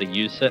reason to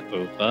use it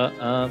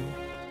over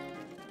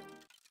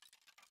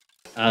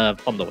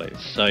Thunder Wave.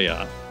 So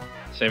yeah,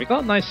 so we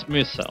got a nice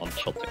moveset on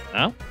Joltik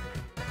now,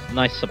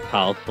 nice and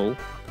powerful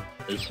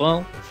as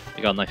well.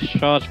 We got a nice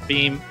Charge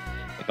Beam,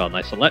 we got a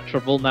nice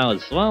Electro Ball now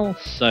as well,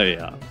 so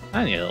yeah.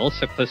 And yeah,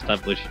 also close to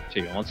Evolution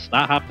too. Once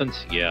that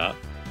happens, yeah,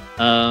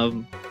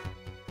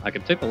 I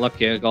can take the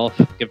Lucky Egg off,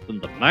 give them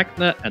the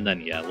Magnet, and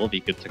then yeah, we'll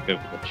be good to go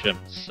for the gym,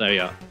 so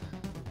yeah.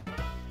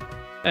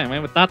 Anyway,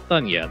 with that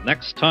done, yeah,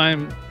 next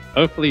time,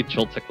 hopefully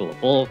Joltik will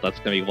evolve. That's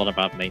going to be one of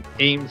our main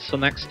aims for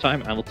next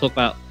time, and we'll talk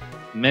about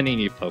many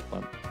new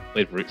Pokemon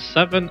with Route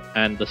 7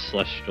 and the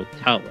Celestial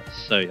Tower,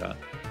 so yeah.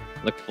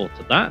 Look forward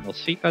to that, and I'll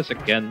see you guys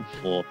again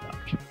for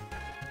that.